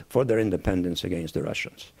fought for their independence against the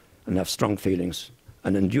Russians and have strong feelings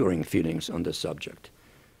and enduring feelings on this subject.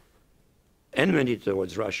 Enmity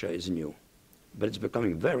towards Russia is new, but it's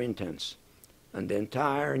becoming very intense. And the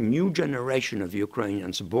entire new generation of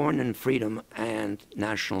Ukrainians born in freedom and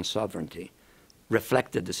national sovereignty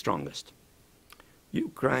reflected the strongest.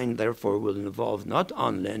 Ukraine, therefore, will involve not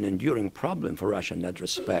only an enduring problem for Russia in that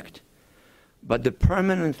respect, but the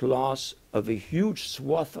permanent loss of a huge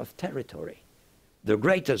swath of territory, the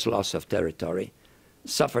greatest loss of territory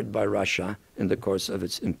suffered by Russia in the course of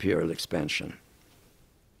its imperial expansion.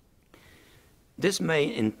 This may,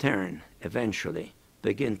 in turn, eventually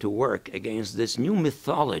begin to work against this new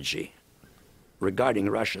mythology regarding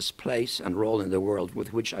Russia's place and role in the world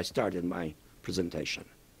with which I started my presentation.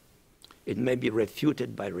 It may be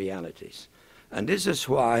refuted by realities. And this is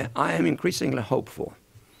why I am increasingly hopeful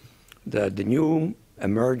that the new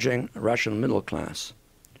emerging Russian middle class,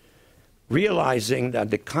 realizing that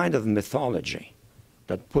the kind of mythology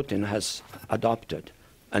that Putin has adopted,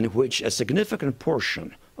 and which a significant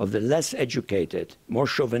portion of the less educated, more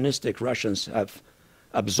chauvinistic Russians have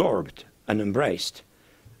absorbed and embraced,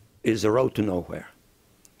 is a road to nowhere.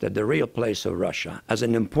 That the real place of Russia as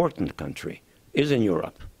an important country is in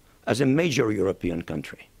Europe, as a major European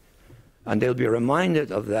country. And they'll be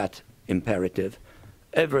reminded of that imperative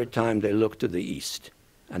every time they look to the East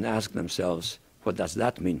and ask themselves, what does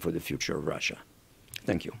that mean for the future of Russia?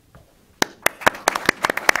 Thank you.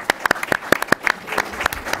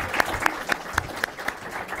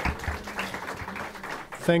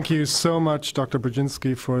 Thank you so much, Dr.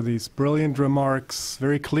 Brzezinski, for these brilliant remarks,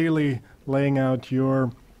 very clearly laying out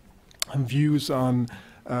your views on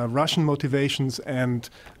Russian motivations and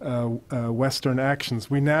Western actions.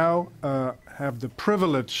 We now have the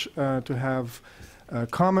privilege to have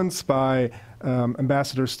comments by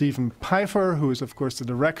Ambassador Stephen Pfeiffer, who is, of course, the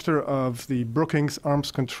director of the Brookings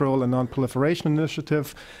Arms Control and Non-Proliferation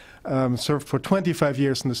Initiative, served for 25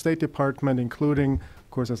 years in the State Department, including,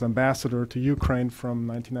 of course, as ambassador to Ukraine from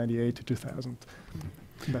 1998 to 2000.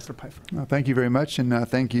 Ambassador Pfeiffer. Thank you very much, and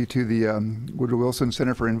thank you to the Woodrow Wilson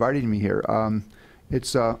Center for inviting me here.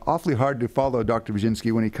 It's awfully hard to follow Dr.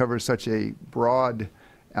 Brzezinski when he covers such a broad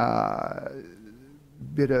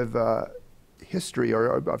bit of history or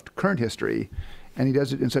of current history, and he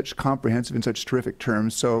does it in such comprehensive and such terrific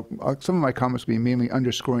terms. So some of my comments will be mainly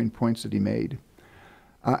underscoring points that he made.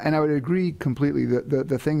 And I would agree completely that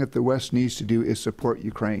the thing that the West needs to do is support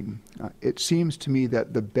Ukraine. It seems to me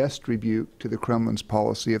that the best rebuke to the Kremlin's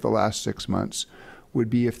policy of the last 6 months would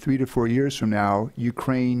be if 3 to 4 years from now,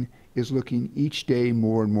 Ukraine is looking each day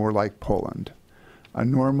more and more like Poland, a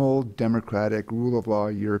normal, democratic, rule of law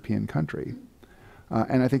European country.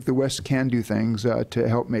 And I think the West can do things to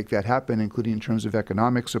help make that happen, including in terms of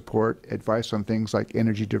economic support, advice on things like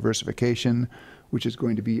energy diversification, which is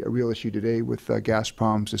going to be a real issue today with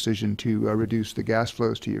Gazprom's decision to reduce the gas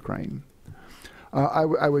flows to Ukraine.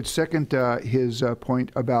 I would second his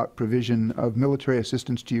point about provision of military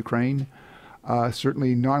assistance to Ukraine.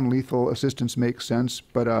 Certainly non-lethal assistance makes sense,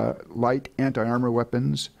 but light anti-armor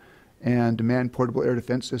weapons and man-portable air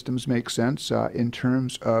defense systems make sense in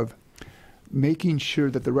terms of making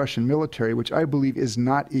sure that the Russian military, which I believe is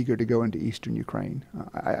not eager to go into eastern Ukraine.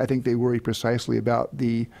 I think they worry precisely about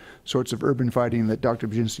the sorts of urban fighting that Dr.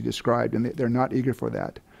 Brzezinski described, and they're not eager for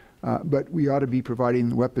that. But we ought to be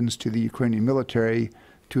providing weapons to the Ukrainian military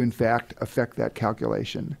to, in fact, affect that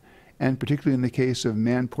calculation. And particularly in the case of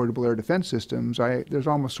man-portable air defense systems, there's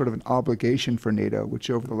almost sort of an obligation for NATO, which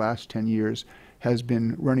over the last 10 years has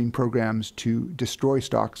been running programs to destroy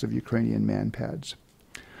stocks of Ukrainian man-pads.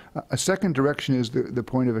 A second direction is the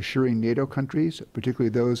point of assuring NATO countries, particularly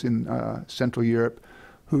those in Central Europe,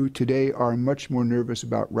 who today are much more nervous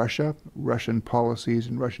about Russia, Russian policies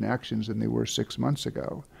and Russian actions than they were 6 months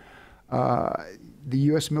ago. The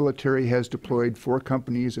U.S. military has deployed 4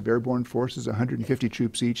 companies of airborne forces, 150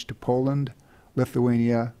 troops each, to Poland,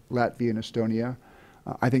 Lithuania, Latvia, and Estonia.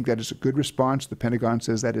 I think that is a good response. The Pentagon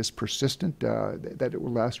says that is persistent, that it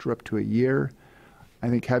will last for up to a year. I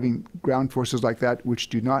think having ground forces like that, which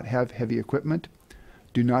do not have heavy equipment,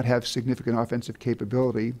 do not have significant offensive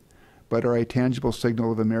capability, but are a tangible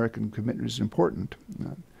signal of American commitment, is important.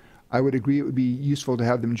 I would agree it would be useful to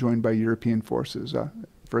have them joined by European forces.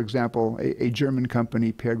 For example, a German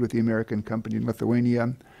company paired with the American company in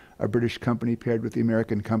Lithuania, a British company paired with the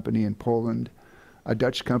American company in Poland, a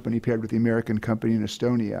Dutch company paired with the American company in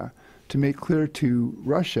Estonia, to make clear to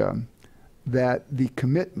Russia that the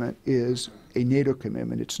commitment is a NATO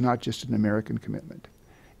commitment. It's not just an American commitment.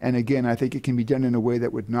 And again, I think it can be done in a way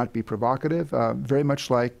that would not be provocative, very much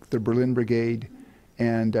like the Berlin Brigade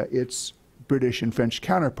and its British and French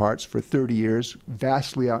counterparts for 30 years,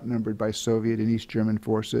 vastly outnumbered by Soviet and East German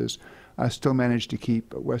forces, still managed to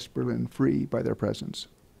keep West Berlin free by their presence.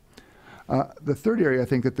 The third area I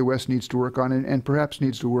think that the West needs to work on, and perhaps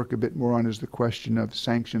needs to work a bit more on, is the question of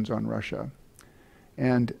sanctions on Russia.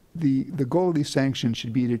 And the goal of these sanctions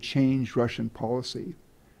should be to change Russian policy.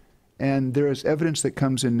 And there is evidence that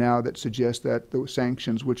comes in now that suggests that those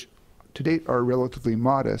sanctions, which to date are relatively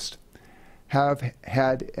modest, have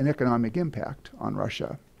had an economic impact on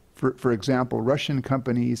Russia. For example, Russian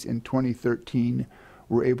companies in 2013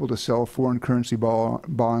 were able to sell foreign currency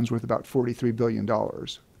bonds worth about $43 billion.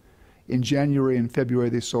 In January and February,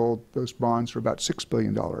 they sold those bonds for about $6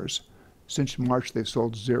 billion. Since March, they've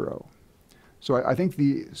sold 0. So I think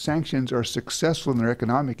the sanctions are successful in their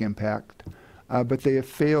economic impact, but they have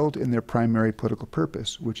failed in their primary political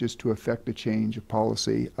purpose, which is to effect a change of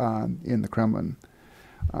policy in the Kremlin.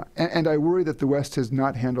 And I worry that the West has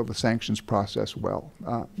not handled the sanctions process well.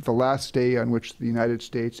 The last day on which the United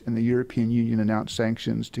States and the European Union announced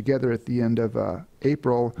sanctions together at the end of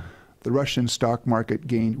April, the Russian stock market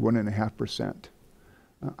gained 1.5%.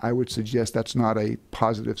 I would suggest that's not a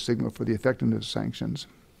positive signal for the effectiveness of sanctions.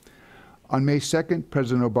 On May 2nd,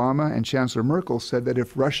 President Obama and Chancellor Merkel said that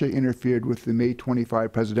if Russia interfered with the May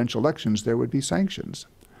 25 presidential elections, there would be sanctions.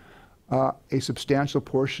 A substantial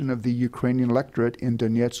portion of the Ukrainian electorate in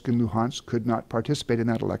Donetsk and Luhansk could not participate in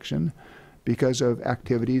that election because of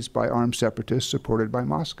activities by armed separatists supported by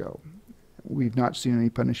Moscow. We've not seen any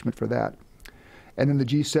punishment for that. And then the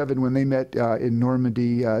G7, when they met in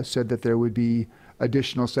Normandy, said that there would be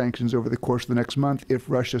additional sanctions over the course of the next month if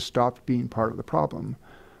Russia stopped being part of the problem.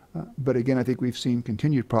 But again, I think we've seen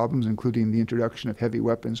continued problems, including the introduction of heavy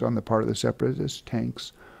weapons on the part of the separatists,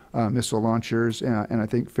 tanks, missile launchers, and I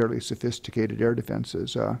think fairly sophisticated air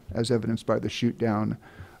defenses, as evidenced by the shoot-down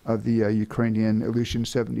of the Ukrainian Ilyushin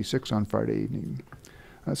 76 on Friday evening.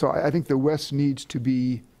 So I think the West needs to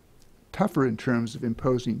be tougher in terms of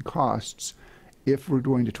imposing costs if we're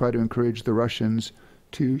going to try to encourage the Russians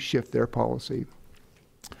to shift their policy.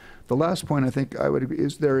 The last point I think I would agree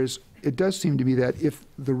is it does seem to me that if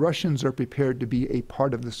the Russians are prepared to be a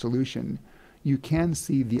part of the solution, you can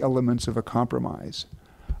see the elements of a compromise.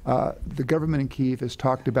 The government in Kyiv has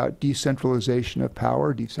talked about decentralization of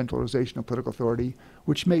power, decentralization of political authority,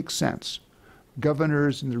 which makes sense.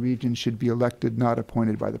 Governors in the region should be elected, not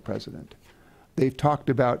appointed by the president. They've talked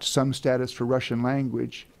about some status for Russian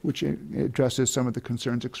language, which addresses some of the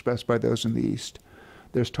concerns expressed by those in the East.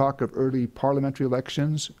 There's talk of early parliamentary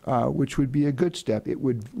elections, which would be a good step. It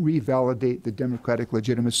would revalidate the democratic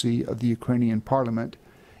legitimacy of the Ukrainian parliament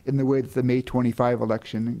in the way that the May 25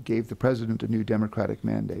 election gave the president a new democratic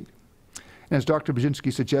mandate. And as Dr.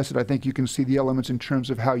 Brzezinski suggested, I think you can see the elements in terms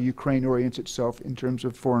of how Ukraine orients itself in terms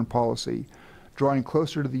of foreign policy, drawing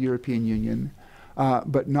closer to the European Union,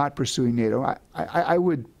 but not pursuing NATO. I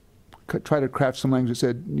would try to craft some language that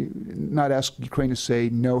said, not ask Ukraine to say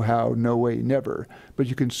no how, no way, never, but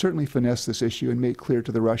you can certainly finesse this issue and make clear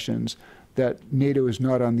to the Russians that NATO is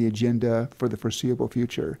not on the agenda for the foreseeable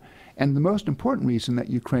future. And the most important reason that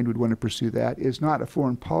Ukraine would want to pursue that is not a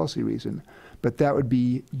foreign policy reason, but that would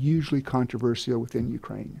be hugely controversial within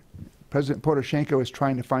Ukraine. President Poroshenko is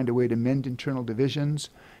trying to find a way to mend internal divisions.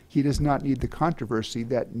 He does not need the controversy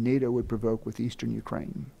that NATO would provoke with eastern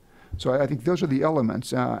Ukraine. So I think those are the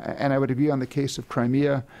elements. And I would agree on the case of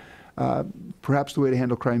Crimea. Perhaps the way to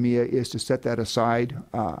handle Crimea is to set that aside.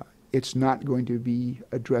 It's not going to be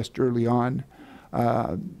addressed early on.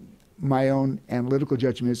 My own analytical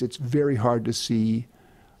judgment is it's very hard to see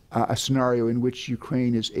a scenario in which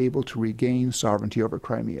Ukraine is able to regain sovereignty over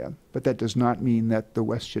Crimea. But that does not mean that the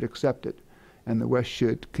West should accept it. And the West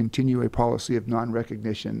should continue a policy of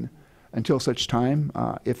non-recognition until such time,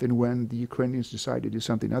 if and when the Ukrainians decide to do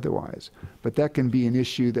something otherwise. But that can be an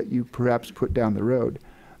issue that you perhaps put down the road.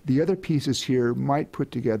 The other pieces here might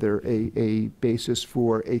put together a basis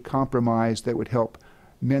for a compromise that would help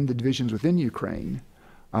mend the divisions within Ukraine,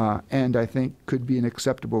 and I think could be an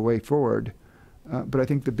acceptable way forward. But I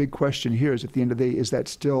think the big question here is, at the end of the day, is that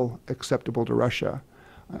still acceptable to Russia?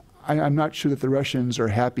 I'm not sure that the Russians are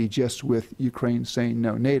happy just with Ukraine saying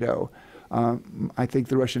no NATO. I think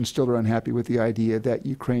the Russians still are unhappy with the idea that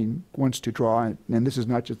Ukraine wants to draw, and this is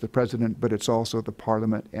not just the president, but it's also the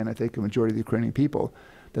parliament, and I think a majority of the Ukrainian people,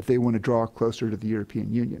 that they want to draw closer to the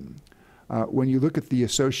European Union. When you look at the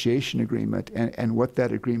association agreement and what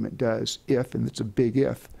that agreement does, if, and it's a big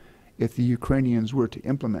if the Ukrainians were to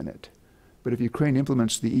implement it, but if Ukraine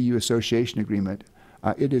implements the EU association agreement,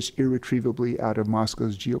 it is irretrievably out of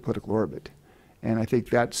Moscow's geopolitical orbit. And I think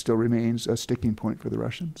that still remains a sticking point for the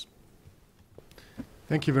Russians.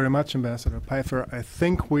 Thank you very much, Ambassador Pfeiffer. I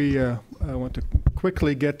think we want to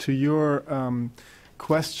quickly get to your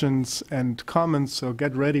questions and comments, so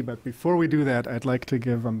get ready. But before we do that, I'd like to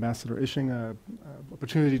give Ambassador Ishing an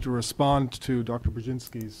opportunity to respond to Dr.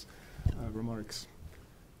 Brzezinski's remarks.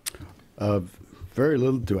 Very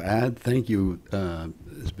little to add. Thank you,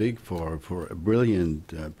 Zbig, for a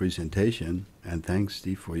brilliant presentation, and thanks,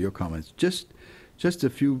 Steve, for your comments. Just a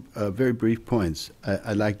few very brief points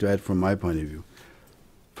I'd like to add from my point of view.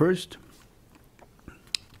 First,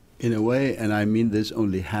 in a way, and I mean this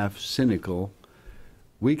only half cynical,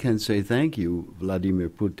 we can say thank you, Vladimir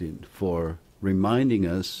Putin, for reminding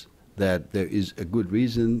us that there is a good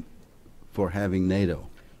reason for having NATO.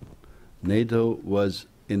 NATO was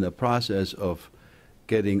in the process of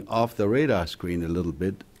getting off the radar screen a little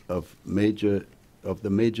bit of the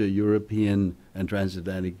major European and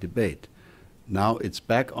transatlantic debate. Now it's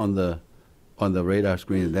back on the radar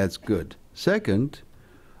screen, and that's good. Second,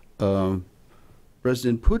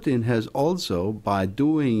 President Putin has also, by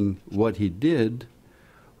doing what he did,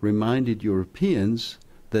 reminded Europeans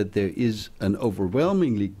that there is an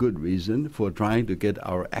overwhelmingly good reason for trying to get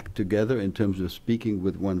our act together in terms of speaking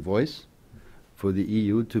with one voice, for the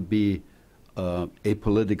EU to be a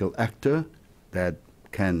political actor that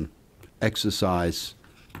can exercise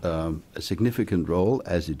a significant role,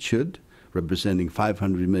 as it should, representing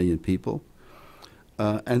 500 million people.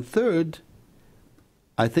 And third,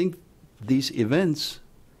 I think these events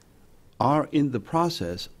are in the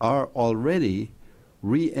process, are already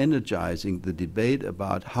re-energizing the debate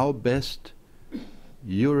about how best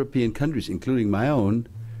European countries, including my own,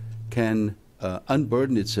 can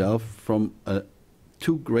unburden itself from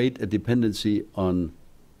too great a dependency on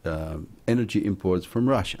energy imports from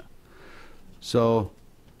Russia. So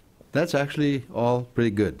that's actually all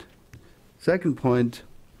pretty good. Second point,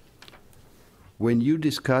 when you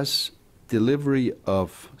discuss delivery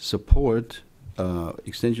of support,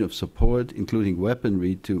 extension of support, including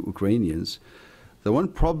weaponry to Ukrainians, the one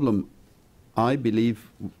problem I believe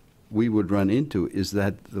we would run into is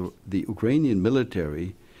that the Ukrainian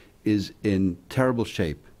military is in terrible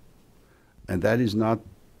shape. And that is not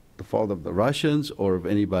the fault of the Russians or of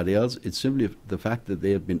anybody else. It's simply the fact that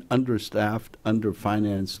they have been understaffed,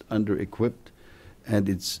 underfinanced, under-equipped, and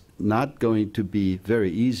it's not going to be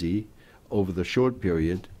very easy over the short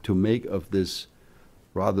period to make of this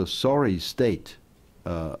rather sorry state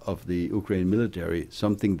of the Ukrainian military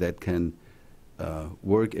something that can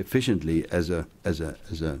work efficiently as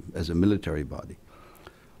a military body.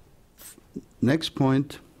 Next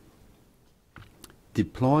point,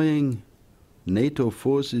 deploying NATO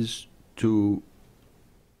forces to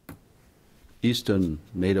eastern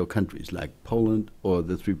NATO countries like Poland or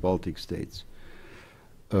the 3 Baltic states.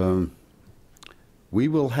 We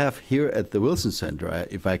will have here at the Wilson Center,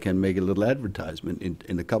 if I can make a little advertisement,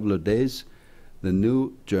 in a couple of days, the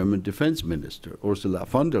new German defense minister, Ursula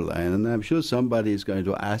von der Leyen, and I'm sure somebody is going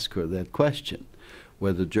to ask her that question,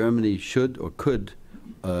 whether Germany should or could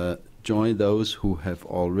join those who have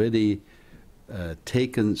already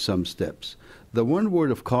taken some steps. The one word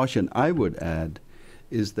of caution I would add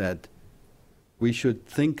is that we should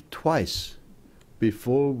think twice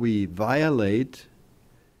before we violate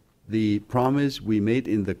the promise we made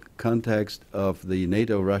in the context of the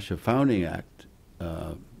NATO-Russia Founding Act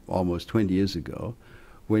almost 20 years ago,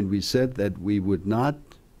 when we said that we would not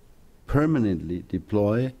permanently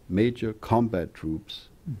deploy major combat troops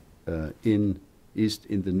among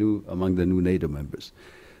the new NATO members.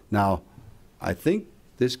 Now, I think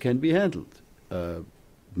this can be handled.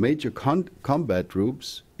 Major combat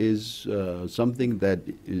troops is something that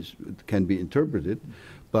can be interpreted,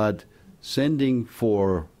 but sending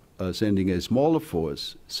a smaller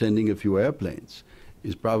force, sending a few airplanes,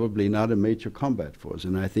 is probably not a major combat force.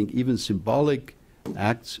 And I think even symbolic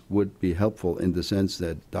acts would be helpful in the sense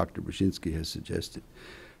that Dr. Brzezinski has suggested.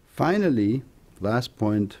 Finally, last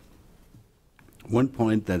point, one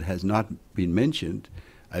point that has not been mentioned,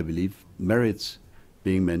 I believe, merits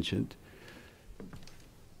being mentioned.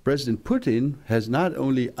 President Putin has not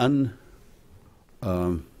only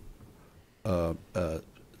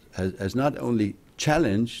has not only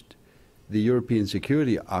challenged the European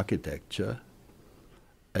security architecture,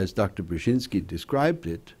 as Dr. Brzezinski described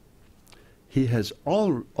it, he has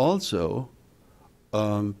also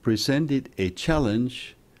presented a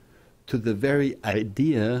challenge to the very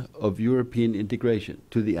idea of European integration,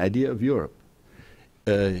 to the idea of Europe.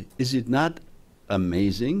 Is it not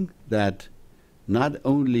amazing that not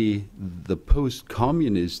only the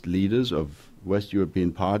post-communist leaders of West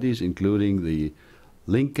European parties, including the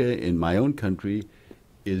Linke in my own country,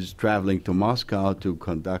 is traveling to Moscow to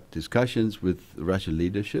conduct discussions with Russian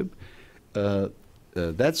leadership?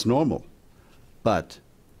 That's normal. But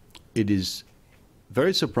it is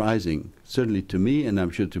very surprising, certainly to me, and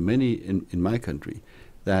I'm sure to many in my country,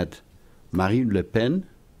 that Marine Le Pen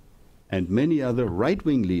and many other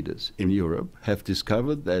right-wing leaders in Europe have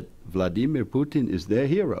discovered that Vladimir Putin is their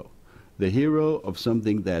hero, the hero of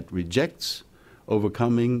something that rejects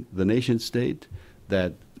overcoming the nation state,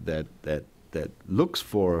 that looks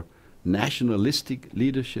for nationalistic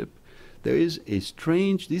leadership. There is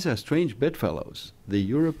these are strange bedfellows, the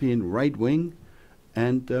European right wing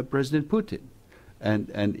and President Putin. And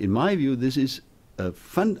in my view, this is a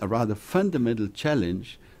rather fundamental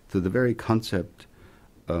challenge to the very concept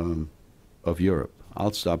of Europe.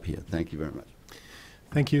 I'll stop here. Thank you very much.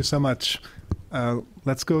 Thank you so much.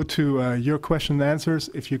 Let's go to your question and answers.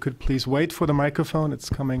 If you could please wait for the microphone. It's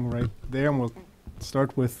coming right there, and we'll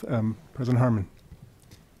start with President Harman.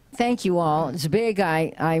 Thank you all. It's big.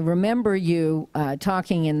 I remember you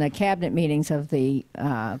talking in the cabinet meetings of the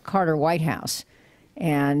Carter White House,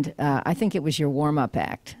 and I think it was your warm-up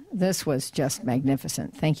act. This was just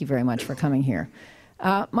magnificent. Thank you very much for coming here.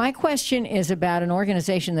 My question is about an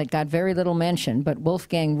organization that got very little mention, but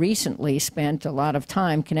Wolfgang recently spent a lot of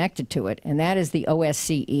time connected to it, and that is the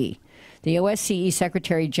OSCE. The OSCE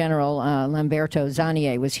Secretary General, Lamberto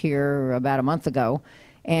Zanier, was here about a month ago,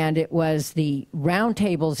 and it was the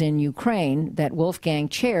roundtables in Ukraine that Wolfgang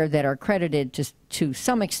chaired that are credited to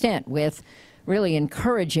some extent with really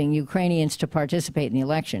encouraging Ukrainians to participate in the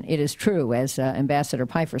election. It is true, as Ambassador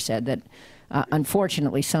Pfeiffer said, that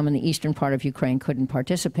unfortunately some in the eastern part of Ukraine couldn't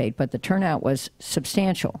participate, but the turnout was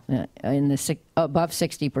substantial, in the above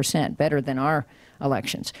 60%, better than our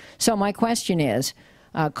elections. So my question is,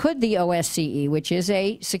 could the OSCE, which is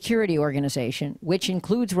a security organization, which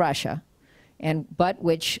includes Russia, but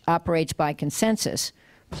which operates by consensus,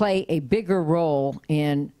 play a bigger role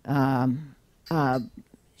in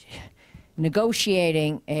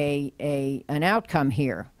negotiating an outcome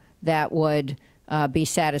here that would be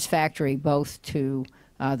satisfactory both to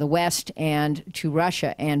the West and to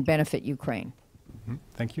Russia and benefit Ukraine? Mm-hmm.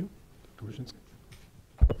 Thank you.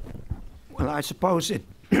 Well, I suppose it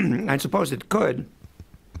could,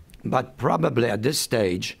 but probably at this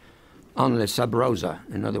stage only sub rosa.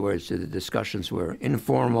 In other words, the discussions were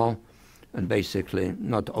informal and basically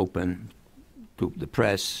not open to the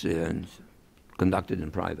press and conducted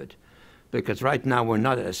in private. Because right now we're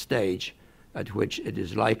not at a stage at which it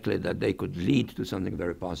is likely that they could lead to something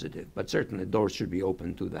very positive. But certainly doors should be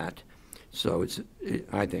open to that. So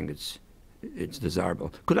I think it's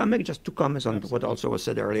desirable. Could I make just two comments on what also was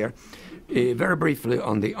said earlier? Very briefly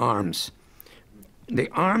on the arms. The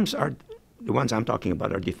arms are, the ones I'm talking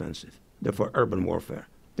about are defensive. They're for urban warfare.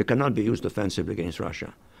 They cannot be used offensively against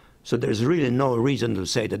Russia. So there's really no reason to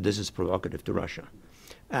say that this is provocative to Russia.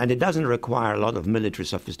 And it doesn't require a lot of military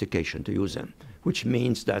sophistication to use them, which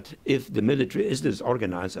means that if the military is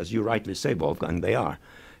disorganized, as you rightly say, Wolfgang, they are,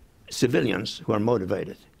 civilians who are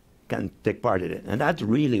motivated can take part in it. And that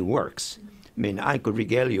really works. I mean, I could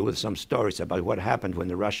regale you with some stories about what happened when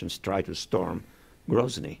the Russians tried to storm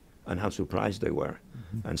Grozny and how surprised they were.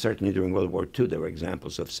 Mm-hmm. And certainly during World War II, there were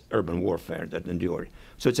examples of urban warfare that endured.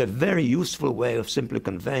 So it's a very useful way of simply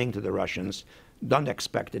conveying to the Russians, don't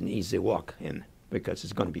expect an easy walk in, because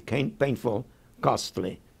it's going to be painful,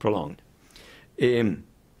 costly, prolonged.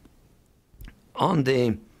 On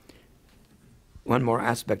the one more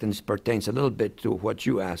aspect, and this pertains a little bit to what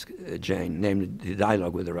you asked, Jane, namely the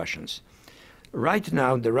dialogue with the Russians. Right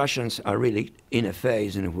now, the Russians are really in a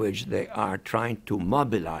phase in which they are trying to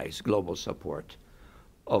mobilize global support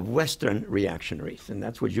of Western reactionaries, and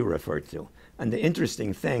that's what you referred to. And the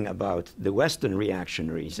interesting thing about the Western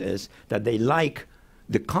reactionaries is that they like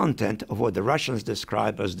the content of what the Russians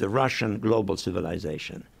describe as the Russian global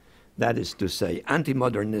civilization. That is to say,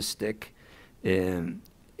 anti-modernistic,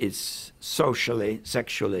 it's socially,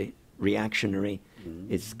 sexually reactionary,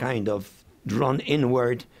 it's kind of drawn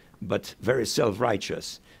inward, but very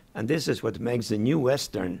self-righteous. And this is what makes the new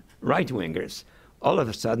Western right-wingers all of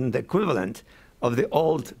a sudden the equivalent of the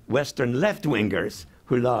old Western left-wingers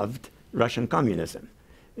who loved Russian communism.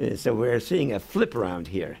 So we're seeing a flip around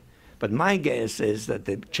here. But my guess is that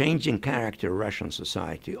the changing character of Russian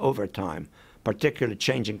society over time, particularly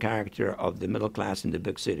changing character of the middle class in the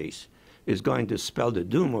big cities, is going to spell the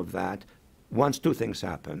doom of that once two things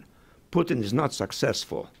happen. Putin is not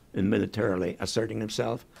successful in militarily asserting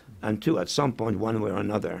himself, and two, at some point, one way or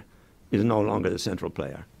another, is no longer the central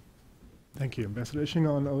player. Thank you. Ambassador Ishing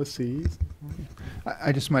on OSCE.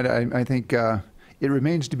 I just might, I think it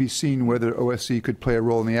remains to be seen whether OSCE could play a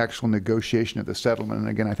role in the actual negotiation of the settlement. And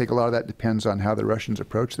again, I think a lot of that depends on how the Russians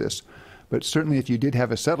approach this. But certainly if you did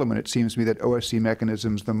have a settlement, it seems to me that OSCE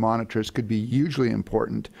mechanisms, the monitors, could be hugely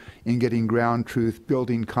important in getting ground truth,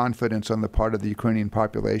 building confidence on the part of the Ukrainian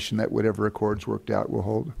population that whatever accords worked out will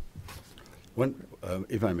hold. One,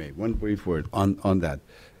 if I may, one brief word on that.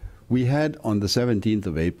 We had on the 17th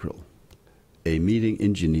of April a meeting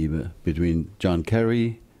in Geneva between John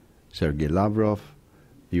Kerry, Sergei Lavrov,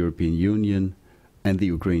 the European Union, and the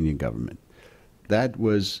Ukrainian government. That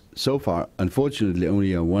was, so far, unfortunately,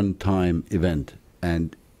 only a one-time event.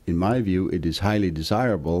 And in my view, it is highly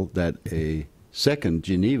desirable that a second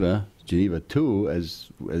Geneva, Geneva II, as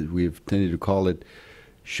we've tended to call it,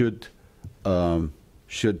 should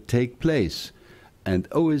take place. And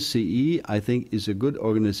OSCE, I think, is a good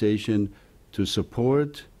organization to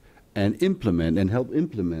support and implement and help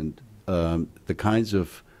implement the kinds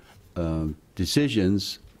of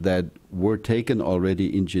decisions that were taken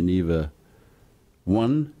already in Geneva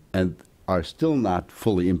one, and are still not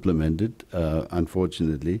fully implemented,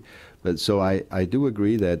 unfortunately. But so I do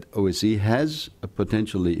agree that OSCE has a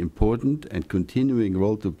potentially important and continuing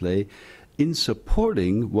role to play in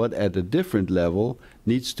supporting what at a different level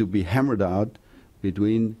needs to be hammered out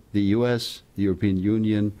between the US, the European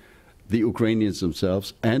Union, the Ukrainians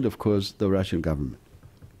themselves, and of course the Russian government.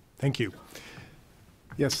 Thank you.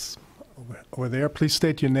 Yes, over there. Please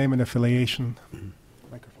state your name and affiliation.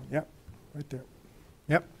 Microphone. Yeah, right there.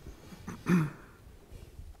 Yep.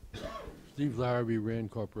 Steve Larrabee,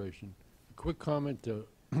 Rand Corporation. A quick comment to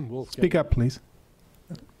Wolfgang. Speak up, please.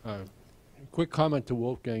 Quick comment to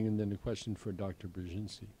Wolfgang, and then a question for Dr.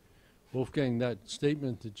 Brzezinski. Wolfgang, that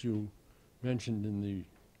statement that you mentioned in the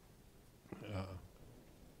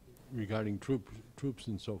regarding troops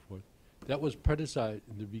and so forth, that was predicate.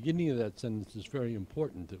 The beginning of that sentence is very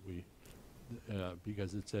important that we,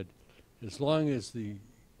 because it said, as long as the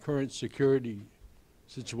current security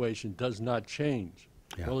situation does not change.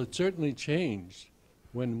 Yeah. Well, it certainly changed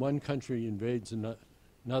when one country invades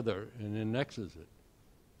another and annexes it,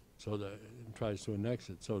 so that it tries to annex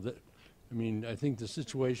it. So that, I mean, I think the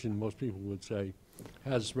situation, most people would say,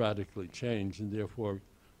 has radically changed, and therefore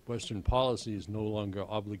Western policy is no longer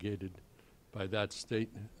obligated by that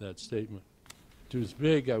statement. To as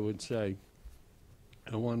big, I would say,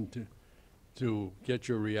 I wanted to get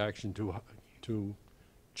your reaction to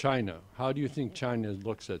China. How do you think China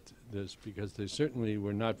looks at this? Because they certainly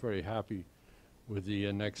were not very happy with the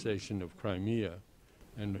annexation of Crimea.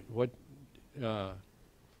 And what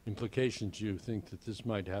implications do you think that this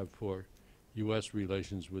might have for U.S.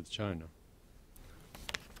 relations with China?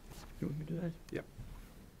 You want me to do that? Yep.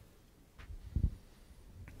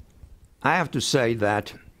 I have to say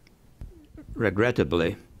that,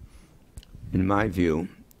 regrettably, in my view,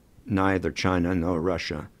 neither China nor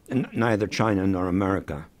Russia, and neither China nor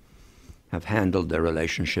America have handled their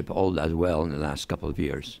relationship all that well in the last couple of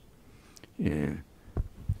years. I'm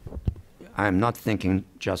not thinking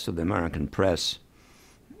just of the American press.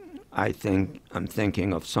 I'm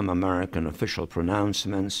thinking of some American official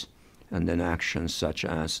pronouncements and then actions such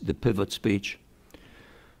as the pivot speech,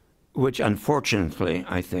 which unfortunately,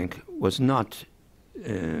 I think, was not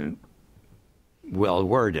well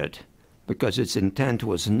worded, because its intent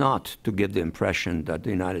was not to give the impression that the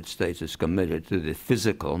United States is committed to the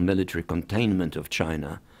physical military containment of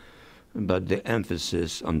China, but the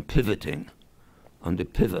emphasis on pivoting, on the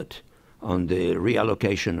pivot, on the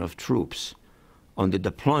reallocation of troops, on the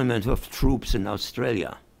deployment of troops in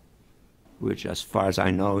Australia, which, as far as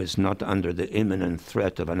I know, is not under the imminent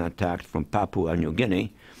threat of an attack from Papua New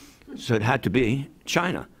Guinea. So it had to be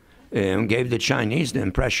China, and gave the Chinese the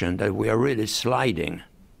impression that we are really sliding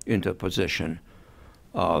into a position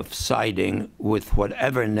of siding with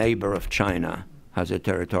whatever neighbor of China has a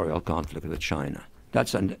territorial conflict with China.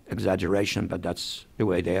 That's an exaggeration, but that's the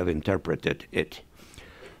way they have interpreted it.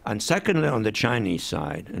 And secondly, on the Chinese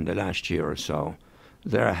side, in the last year or so,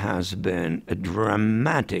 there has been a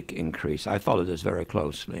dramatic increase. I follow this very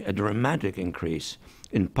closely, a dramatic increase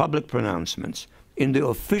in public pronouncements in the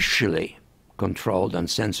officially controlled and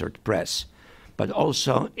censored press, but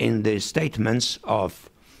also in the statements of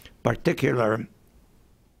particular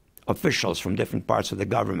officials from different parts of the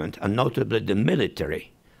government, and notably the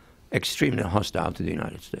military, extremely hostile to the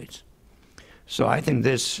United States. So I think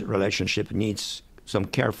this relationship needs some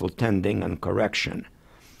careful tending and correction.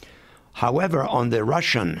 However, on the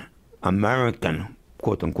Russian-American,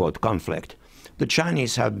 quote-unquote, conflict, the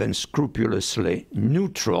Chinese have been scrupulously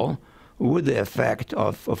neutral, with the effect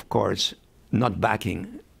of course, not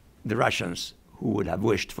backing the Russians who would have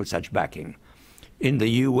wished for such backing. In the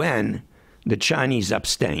UN, the Chinese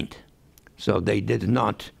abstained. So they did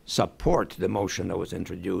not support the motion that was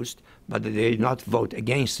introduced, but they did not vote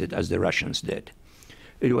against it as the Russians did.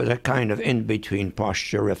 It was a kind of in-between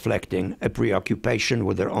posture reflecting a preoccupation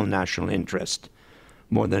with their own national interest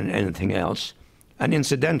more than anything else. And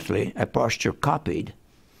incidentally, a posture copied,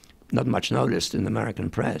 not much noticed in the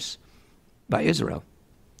American press, by Israel,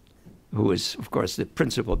 who is, of course, the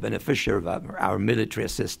principal beneficiary of our military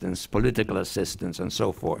assistance, political assistance, and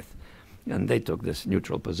so forth. And they took this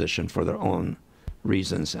neutral position for their own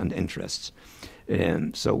reasons and interests.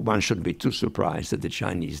 And so one shouldn't be too surprised that the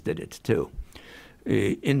Chinese did it too.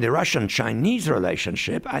 In the Russian-Chinese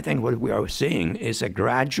relationship, I think what we are seeing is a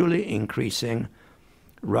gradually increasing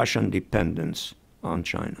Russian dependence on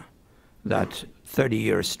China. That 30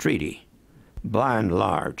 years treaty, by and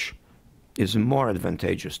large, is more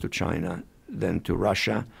advantageous to China than to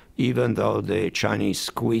Russia, even though the Chinese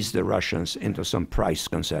squeeze the Russians into some price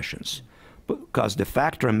concessions. Because the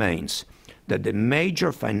fact remains that the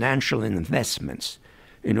major financial investments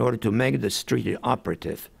in order to make this treaty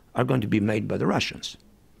operative are going to be made by the Russians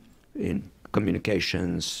in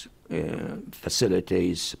communications,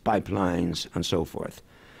 facilities, pipelines, and so forth.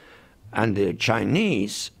 And the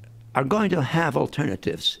Chinese are going to have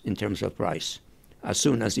alternatives in terms of price as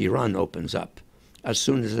soon as Iran opens up, as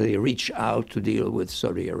soon as they reach out to deal with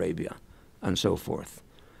Saudi Arabia, and so forth.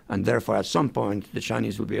 And therefore, at some point, the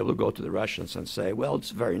Chinese will be able to go to the Russians and say, well,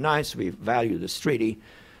 it's very nice, we value this treaty,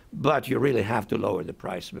 but you really have to lower the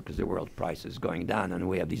price because the world price is going down and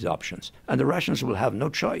we have these options. And the Russians will have no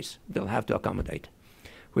choice. They'll have to accommodate,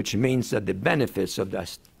 which means that the benefits of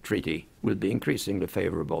that treaty will be increasingly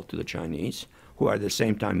favorable to the Chinese, who are at the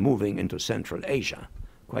same time moving into Central Asia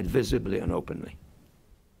quite visibly and openly.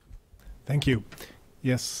 Thank you.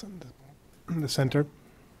 Yes, in the center.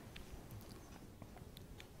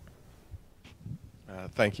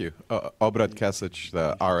 Thank you. Obrat Kesic,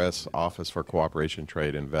 the RS Office for Cooperation,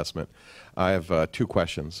 Trade, and Investment. I have two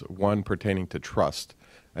questions, one pertaining to trust.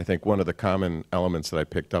 I think one of the common elements that I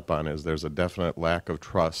picked up on is there's a definite lack of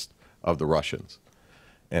trust of the Russians.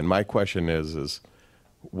 And my question is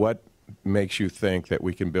what makes you think that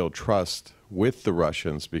we can build trust with the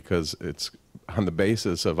Russians, because it's on the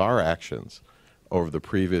basis of our actions over the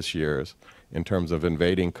previous years in terms of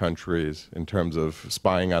invading countries, in terms of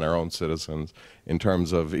spying on our own citizens, in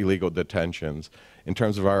terms of illegal detentions, in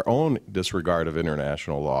terms of our own disregard of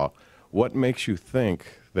international law. What makes you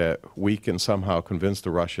think that we can somehow convince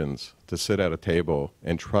the Russians to sit at a table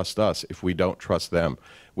and trust us if we don't trust them,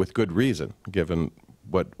 with good reason, given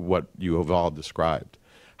what you have all described?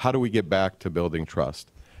 How do we get back to building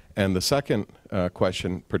trust? And the second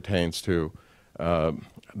question pertains to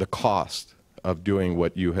the cost of doing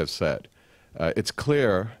what you have said. It's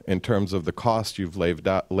clear in terms of the cost you've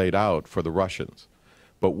laid out for the Russians,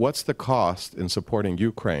 but what's the cost in supporting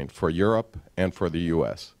Ukraine for Europe and for the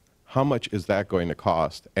U.S.? How much is that going to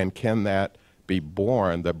cost, and can that be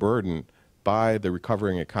borne, the burden, by the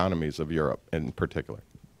recovering economies of Europe in particular?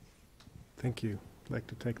 Thank you. I'd like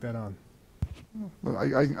to take that on. Well,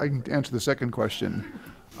 I can answer the second question.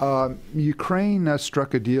 Ukraine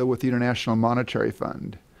struck a deal with the International Monetary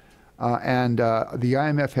Fund. And the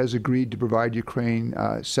IMF has agreed to provide Ukraine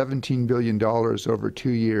 $17 billion over 2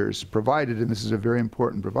 years, provided, and this is a very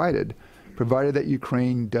important provided that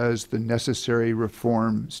Ukraine does the necessary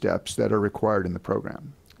reform steps that are required in the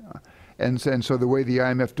program. And so the way the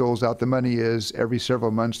IMF doles out the money is every several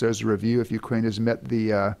months there's a review. If Ukraine has met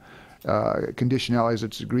the conditionalities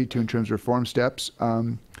it's agreed to in terms of reform steps,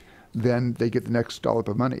 then they get the next dollop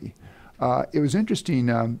of money. It was interesting.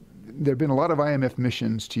 There have been a lot of IMF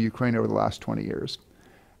missions to Ukraine over the last 20 years.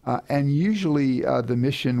 And usually the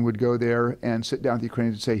mission would go there and sit down with the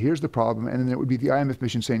Ukrainians and say, here's the problem. And then it would be the IMF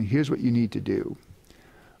mission saying, here's what you need to do.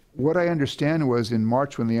 What I understand was in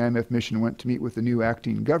March, when the IMF mission went to meet with the new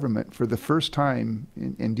acting government, for the first time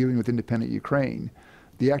in dealing with independent Ukraine,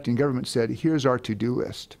 the acting government said, here's our to-do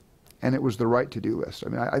list. And it was the right to-do list. I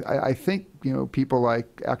mean, I think, you know, people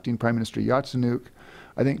like acting Prime Minister Yatsenuk,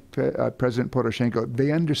 I think President Poroshenko,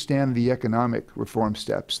 they understand the economic reform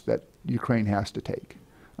steps that Ukraine has to take.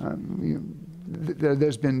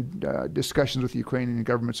 There's been discussions with Ukrainian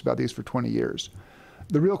governments about these for 20 years.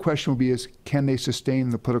 The real question will be is, can they sustain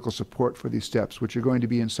the political support for these steps, which are going to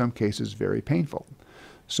be in some cases very painful.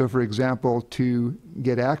 So for example, to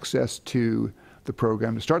get access to the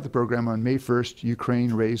program, to start the program on May 1st,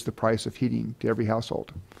 Ukraine raised the price of heating to every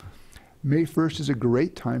household. May 1st is a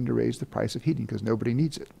great time to raise the price of heating because nobody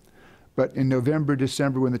needs it. But in November,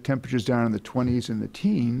 December, when the temperature's down in the 20s and the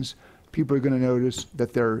teens, people are going to notice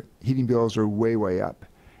that their heating bills are way, way up.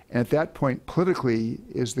 And at that point, politically,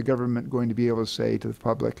 is the government going to be able to say to the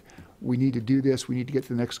public, we need to do this, we need to get to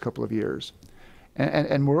the next couple of years.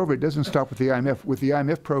 And moreover, it doesn't stop with the IMF. With the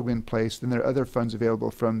IMF program in place, then there are other funds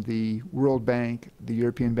available from the World Bank, the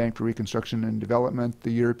European Bank for Reconstruction and Development,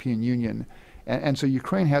 the European Union. And so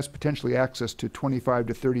Ukraine has potentially access to $25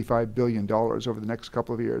 to $35 billion over the next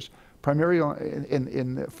couple of years, primarily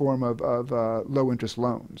in the form of low-interest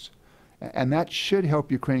loans. And that should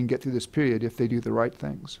help Ukraine get through this period if they do the right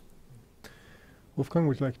things. Wolfgang,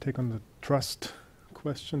 would you like to take on the trust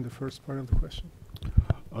question, the first part of the question?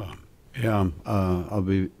 I'll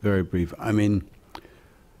be very brief. I mean,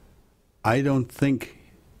 I don't think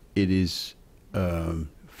it is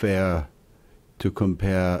fair to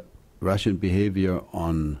compare Russian behavior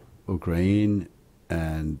on Ukraine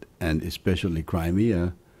and especially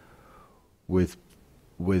Crimea with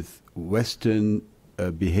Western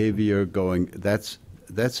behavior going.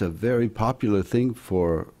 That's a very popular thing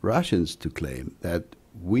for Russians to claim, that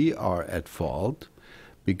we are at fault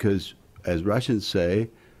because, as Russians say,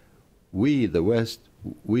 we, the West,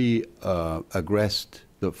 we aggressed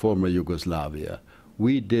the former Yugoslavia.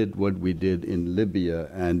 We did what we did in Libya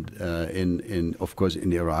and of course,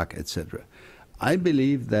 in Iraq, etc. I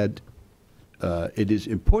believe that it is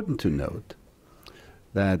important to note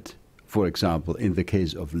that, for example, in the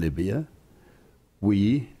case of Libya,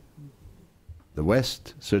 we, the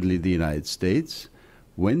West, certainly the United States,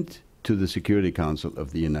 went to the Security Council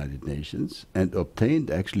of the United Nations and obtained,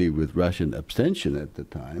 actually with Russian abstention at the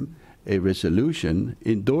time, a resolution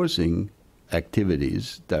endorsing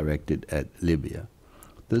activities directed at Libya.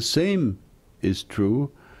 The same is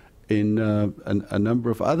true in a number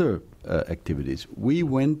of other activities. We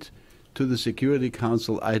went to the Security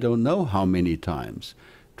Council I don't know how many times,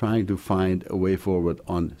 trying to find a way forward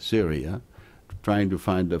on Syria, trying to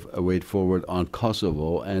find a way forward on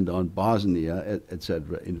Kosovo and on Bosnia,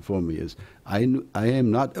 etc. in 4 years. I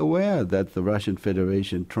am not aware that the Russian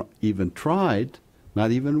Federation even tried,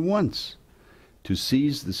 not even once, to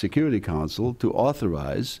seize the Security Council to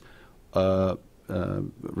authorize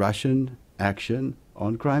Russian action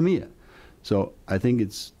on Crimea. So I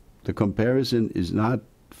think the comparison is not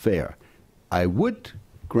fair. I would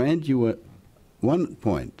grant you one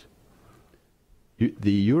point.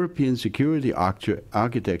 The European security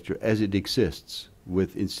architecture as it exists,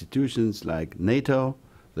 with institutions like NATO,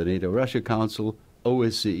 the NATO-Russia Council,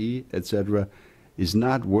 OSCE, etc., is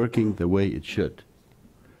not working the way it should.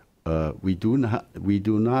 We do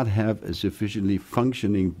not have a sufficiently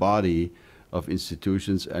functioning body of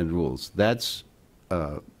institutions and rules. That's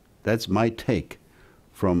my take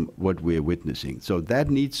from what we're witnessing. So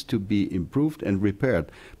that needs to be improved and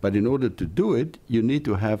repaired. But in order to do it, you need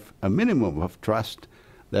to have a minimum of trust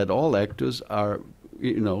that all actors are,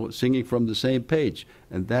 singing from the same page.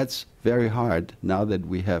 And that's very hard now that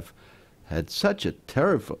we have had such a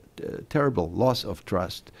terrible loss of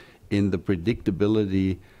trust in the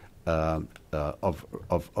predictability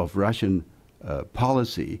of Russian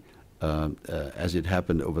policy as it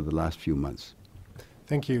happened over the last few months.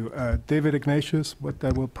 Thank you. David Ignatius,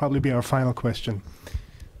 that will probably be our final question.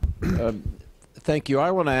 Thank you.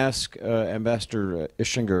 I want to ask Ambassador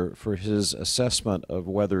Ischinger for his assessment of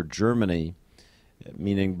whether Germany,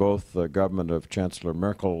 meaning both the government of Chancellor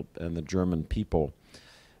Merkel and the German people,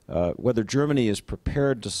 whether Germany is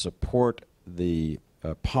prepared to support the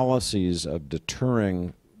policies of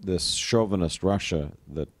deterring this chauvinist Russia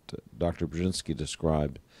that Dr. Brzezinski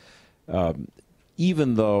described,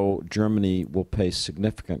 even though Germany will pay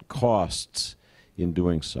significant costs in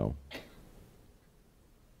doing so.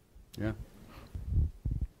 Yeah.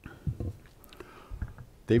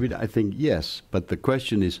 David, I think yes, but the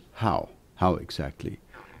question is how? How exactly?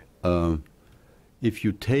 If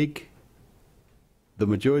you take the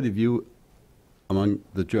majority view among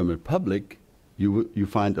the German public, you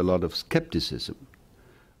find a lot of skepticism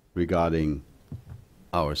regarding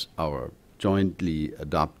our jointly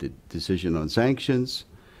adopted decision on sanctions.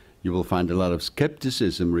 You will find a lot of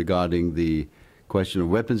skepticism regarding the question of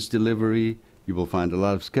weapons delivery. You will find a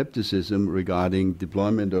lot of skepticism regarding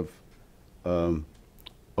deployment of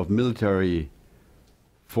military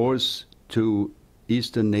force to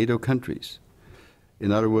Eastern NATO countries.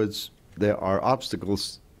 In other words, there are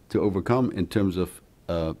obstacles to overcome in terms of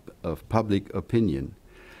public opinion.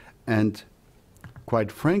 And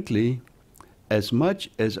quite frankly, as much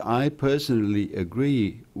as I personally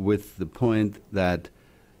agree with the point that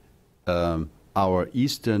our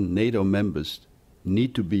Eastern NATO members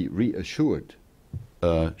need to be reassured,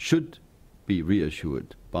 should be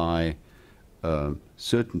reassured by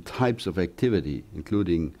certain types of activity,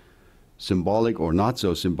 including symbolic or not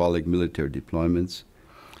so symbolic military deployments,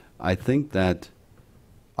 I think that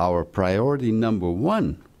our priority number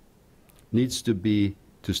one needs to be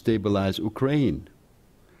to stabilize Ukraine.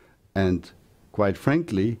 And quite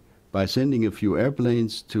frankly, by sending a few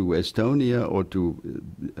airplanes to Estonia or to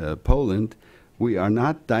Poland, we are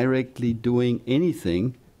not directly doing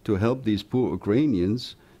anything to help these poor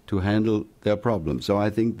Ukrainians to handle their problems. So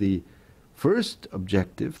I think the first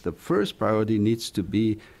objective, the first priority needs to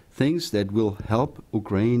be things that will help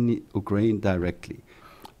Ukraine directly.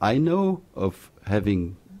 I know of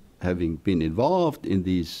having been involved in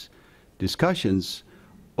these discussions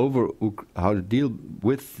over how to deal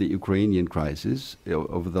with the Ukrainian crisis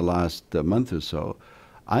over the last month or so.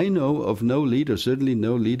 I know of no leader, certainly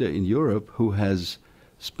no leader in Europe, who has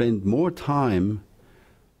spent more time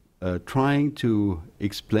trying to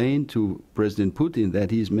explain to President Putin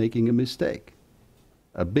that he's making a mistake,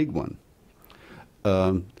 a big one.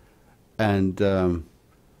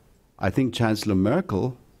 I think Chancellor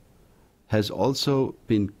Merkel has also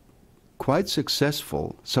been quite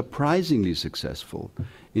successful, surprisingly successful,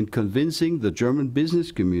 in convincing the German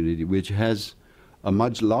business community, which has a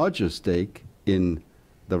much larger stake in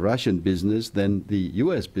the Russian business than the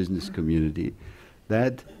U.S. business community,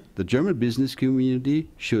 that the German business community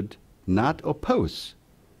should not oppose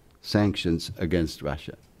sanctions against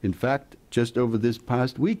Russia. In fact, just over this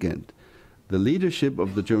past weekend, the leadership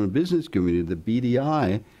of the German business community, the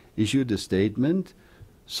BDI, issued a statement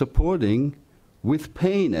supporting, with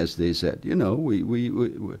pain, as they said. You know,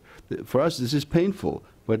 for us this is painful,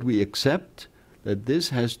 but we accept that this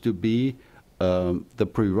has to be the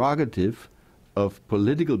prerogative of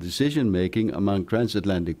political decision-making among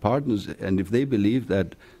transatlantic partners, and if they believe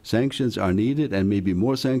that sanctions are needed and maybe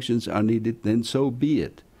more sanctions are needed, then so be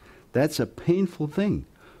it. That's a painful thing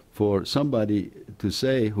for somebody to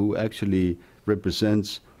say who actually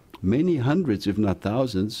represents many hundreds, if not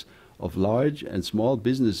thousands, of large and small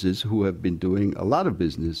businesses who have been doing a lot of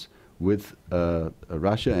business with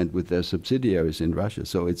Russia and with their subsidiaries in Russia.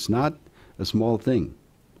 So it's not a small thing.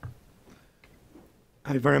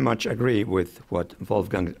 I very much agree with what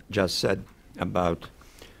Wolfgang just said about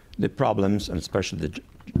the problems, and especially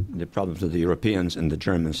the problems that the Europeans and the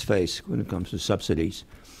Germans face when it comes to subsidies,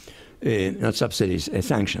 not subsidies,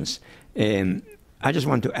 sanctions. I just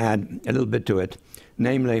want to add a little bit to it.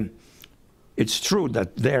 Namely, it's true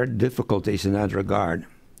that their difficulties in that regard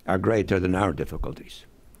are greater than our difficulties.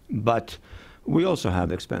 But we also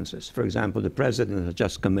have expenses. For example, the President has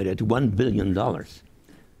just committed $1 billion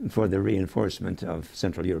for the reinforcement of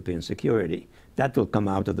Central European security. That will come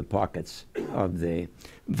out of the pockets of the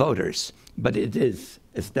voters. But it is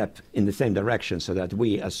a step in the same direction so that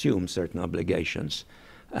we assume certain obligations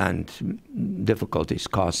and difficulties,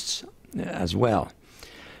 costs as well.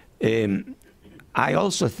 I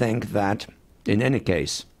also think that, in any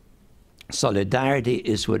case, solidarity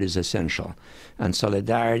is what is essential. And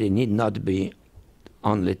solidarity need not be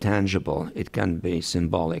only tangible. It can be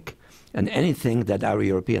symbolic. And anything that our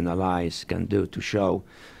European allies can do to show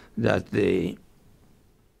that the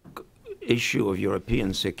issue of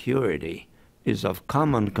European security is of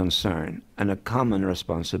common concern and a common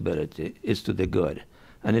responsibility is to the good.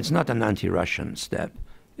 And it's not an anti-Russian step.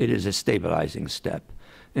 It is a stabilizing step.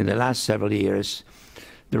 In the last several years,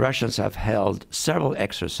 the Russians have held several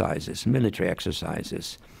exercises, military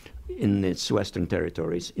exercises, in its western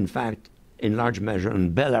territories. In fact, in large measure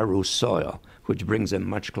on Belarus soil, which brings them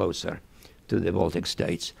much closer to the Baltic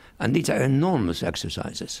states. And these are enormous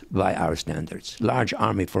exercises by our standards. Large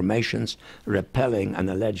army formations repelling an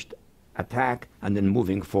alleged attack and then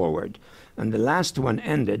moving forward. And the last one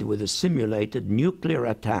ended with a simulated nuclear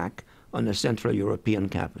attack on a Central European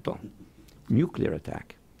capital. Nuclear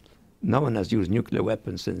attack. No one has used nuclear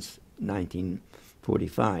weapons since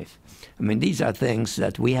 1945. I mean, these are things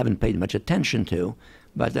that we haven't paid much attention to,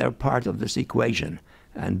 but they're part of this equation.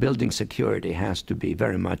 And building security has to be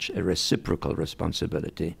very much a reciprocal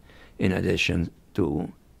responsibility in addition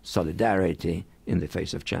to solidarity in the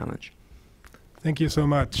face of challenge. Thank you so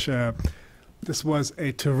much. This was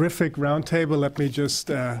a terrific roundtable. Let me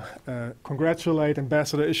just congratulate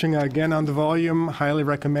Ambassador Ischinger again on the volume. Highly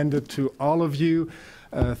recommended to all of you.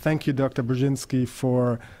 Thank you, Dr. Brzezinski,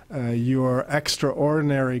 for your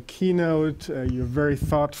extraordinary keynote, your very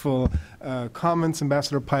thoughtful comments,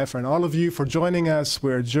 Ambassador Pfeiffer, and all of you for joining us.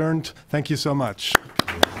 We're adjourned. Thank you so much.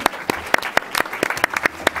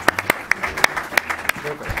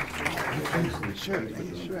 Sure,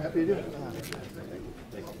 happy to do it.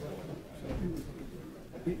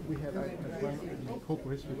 We have a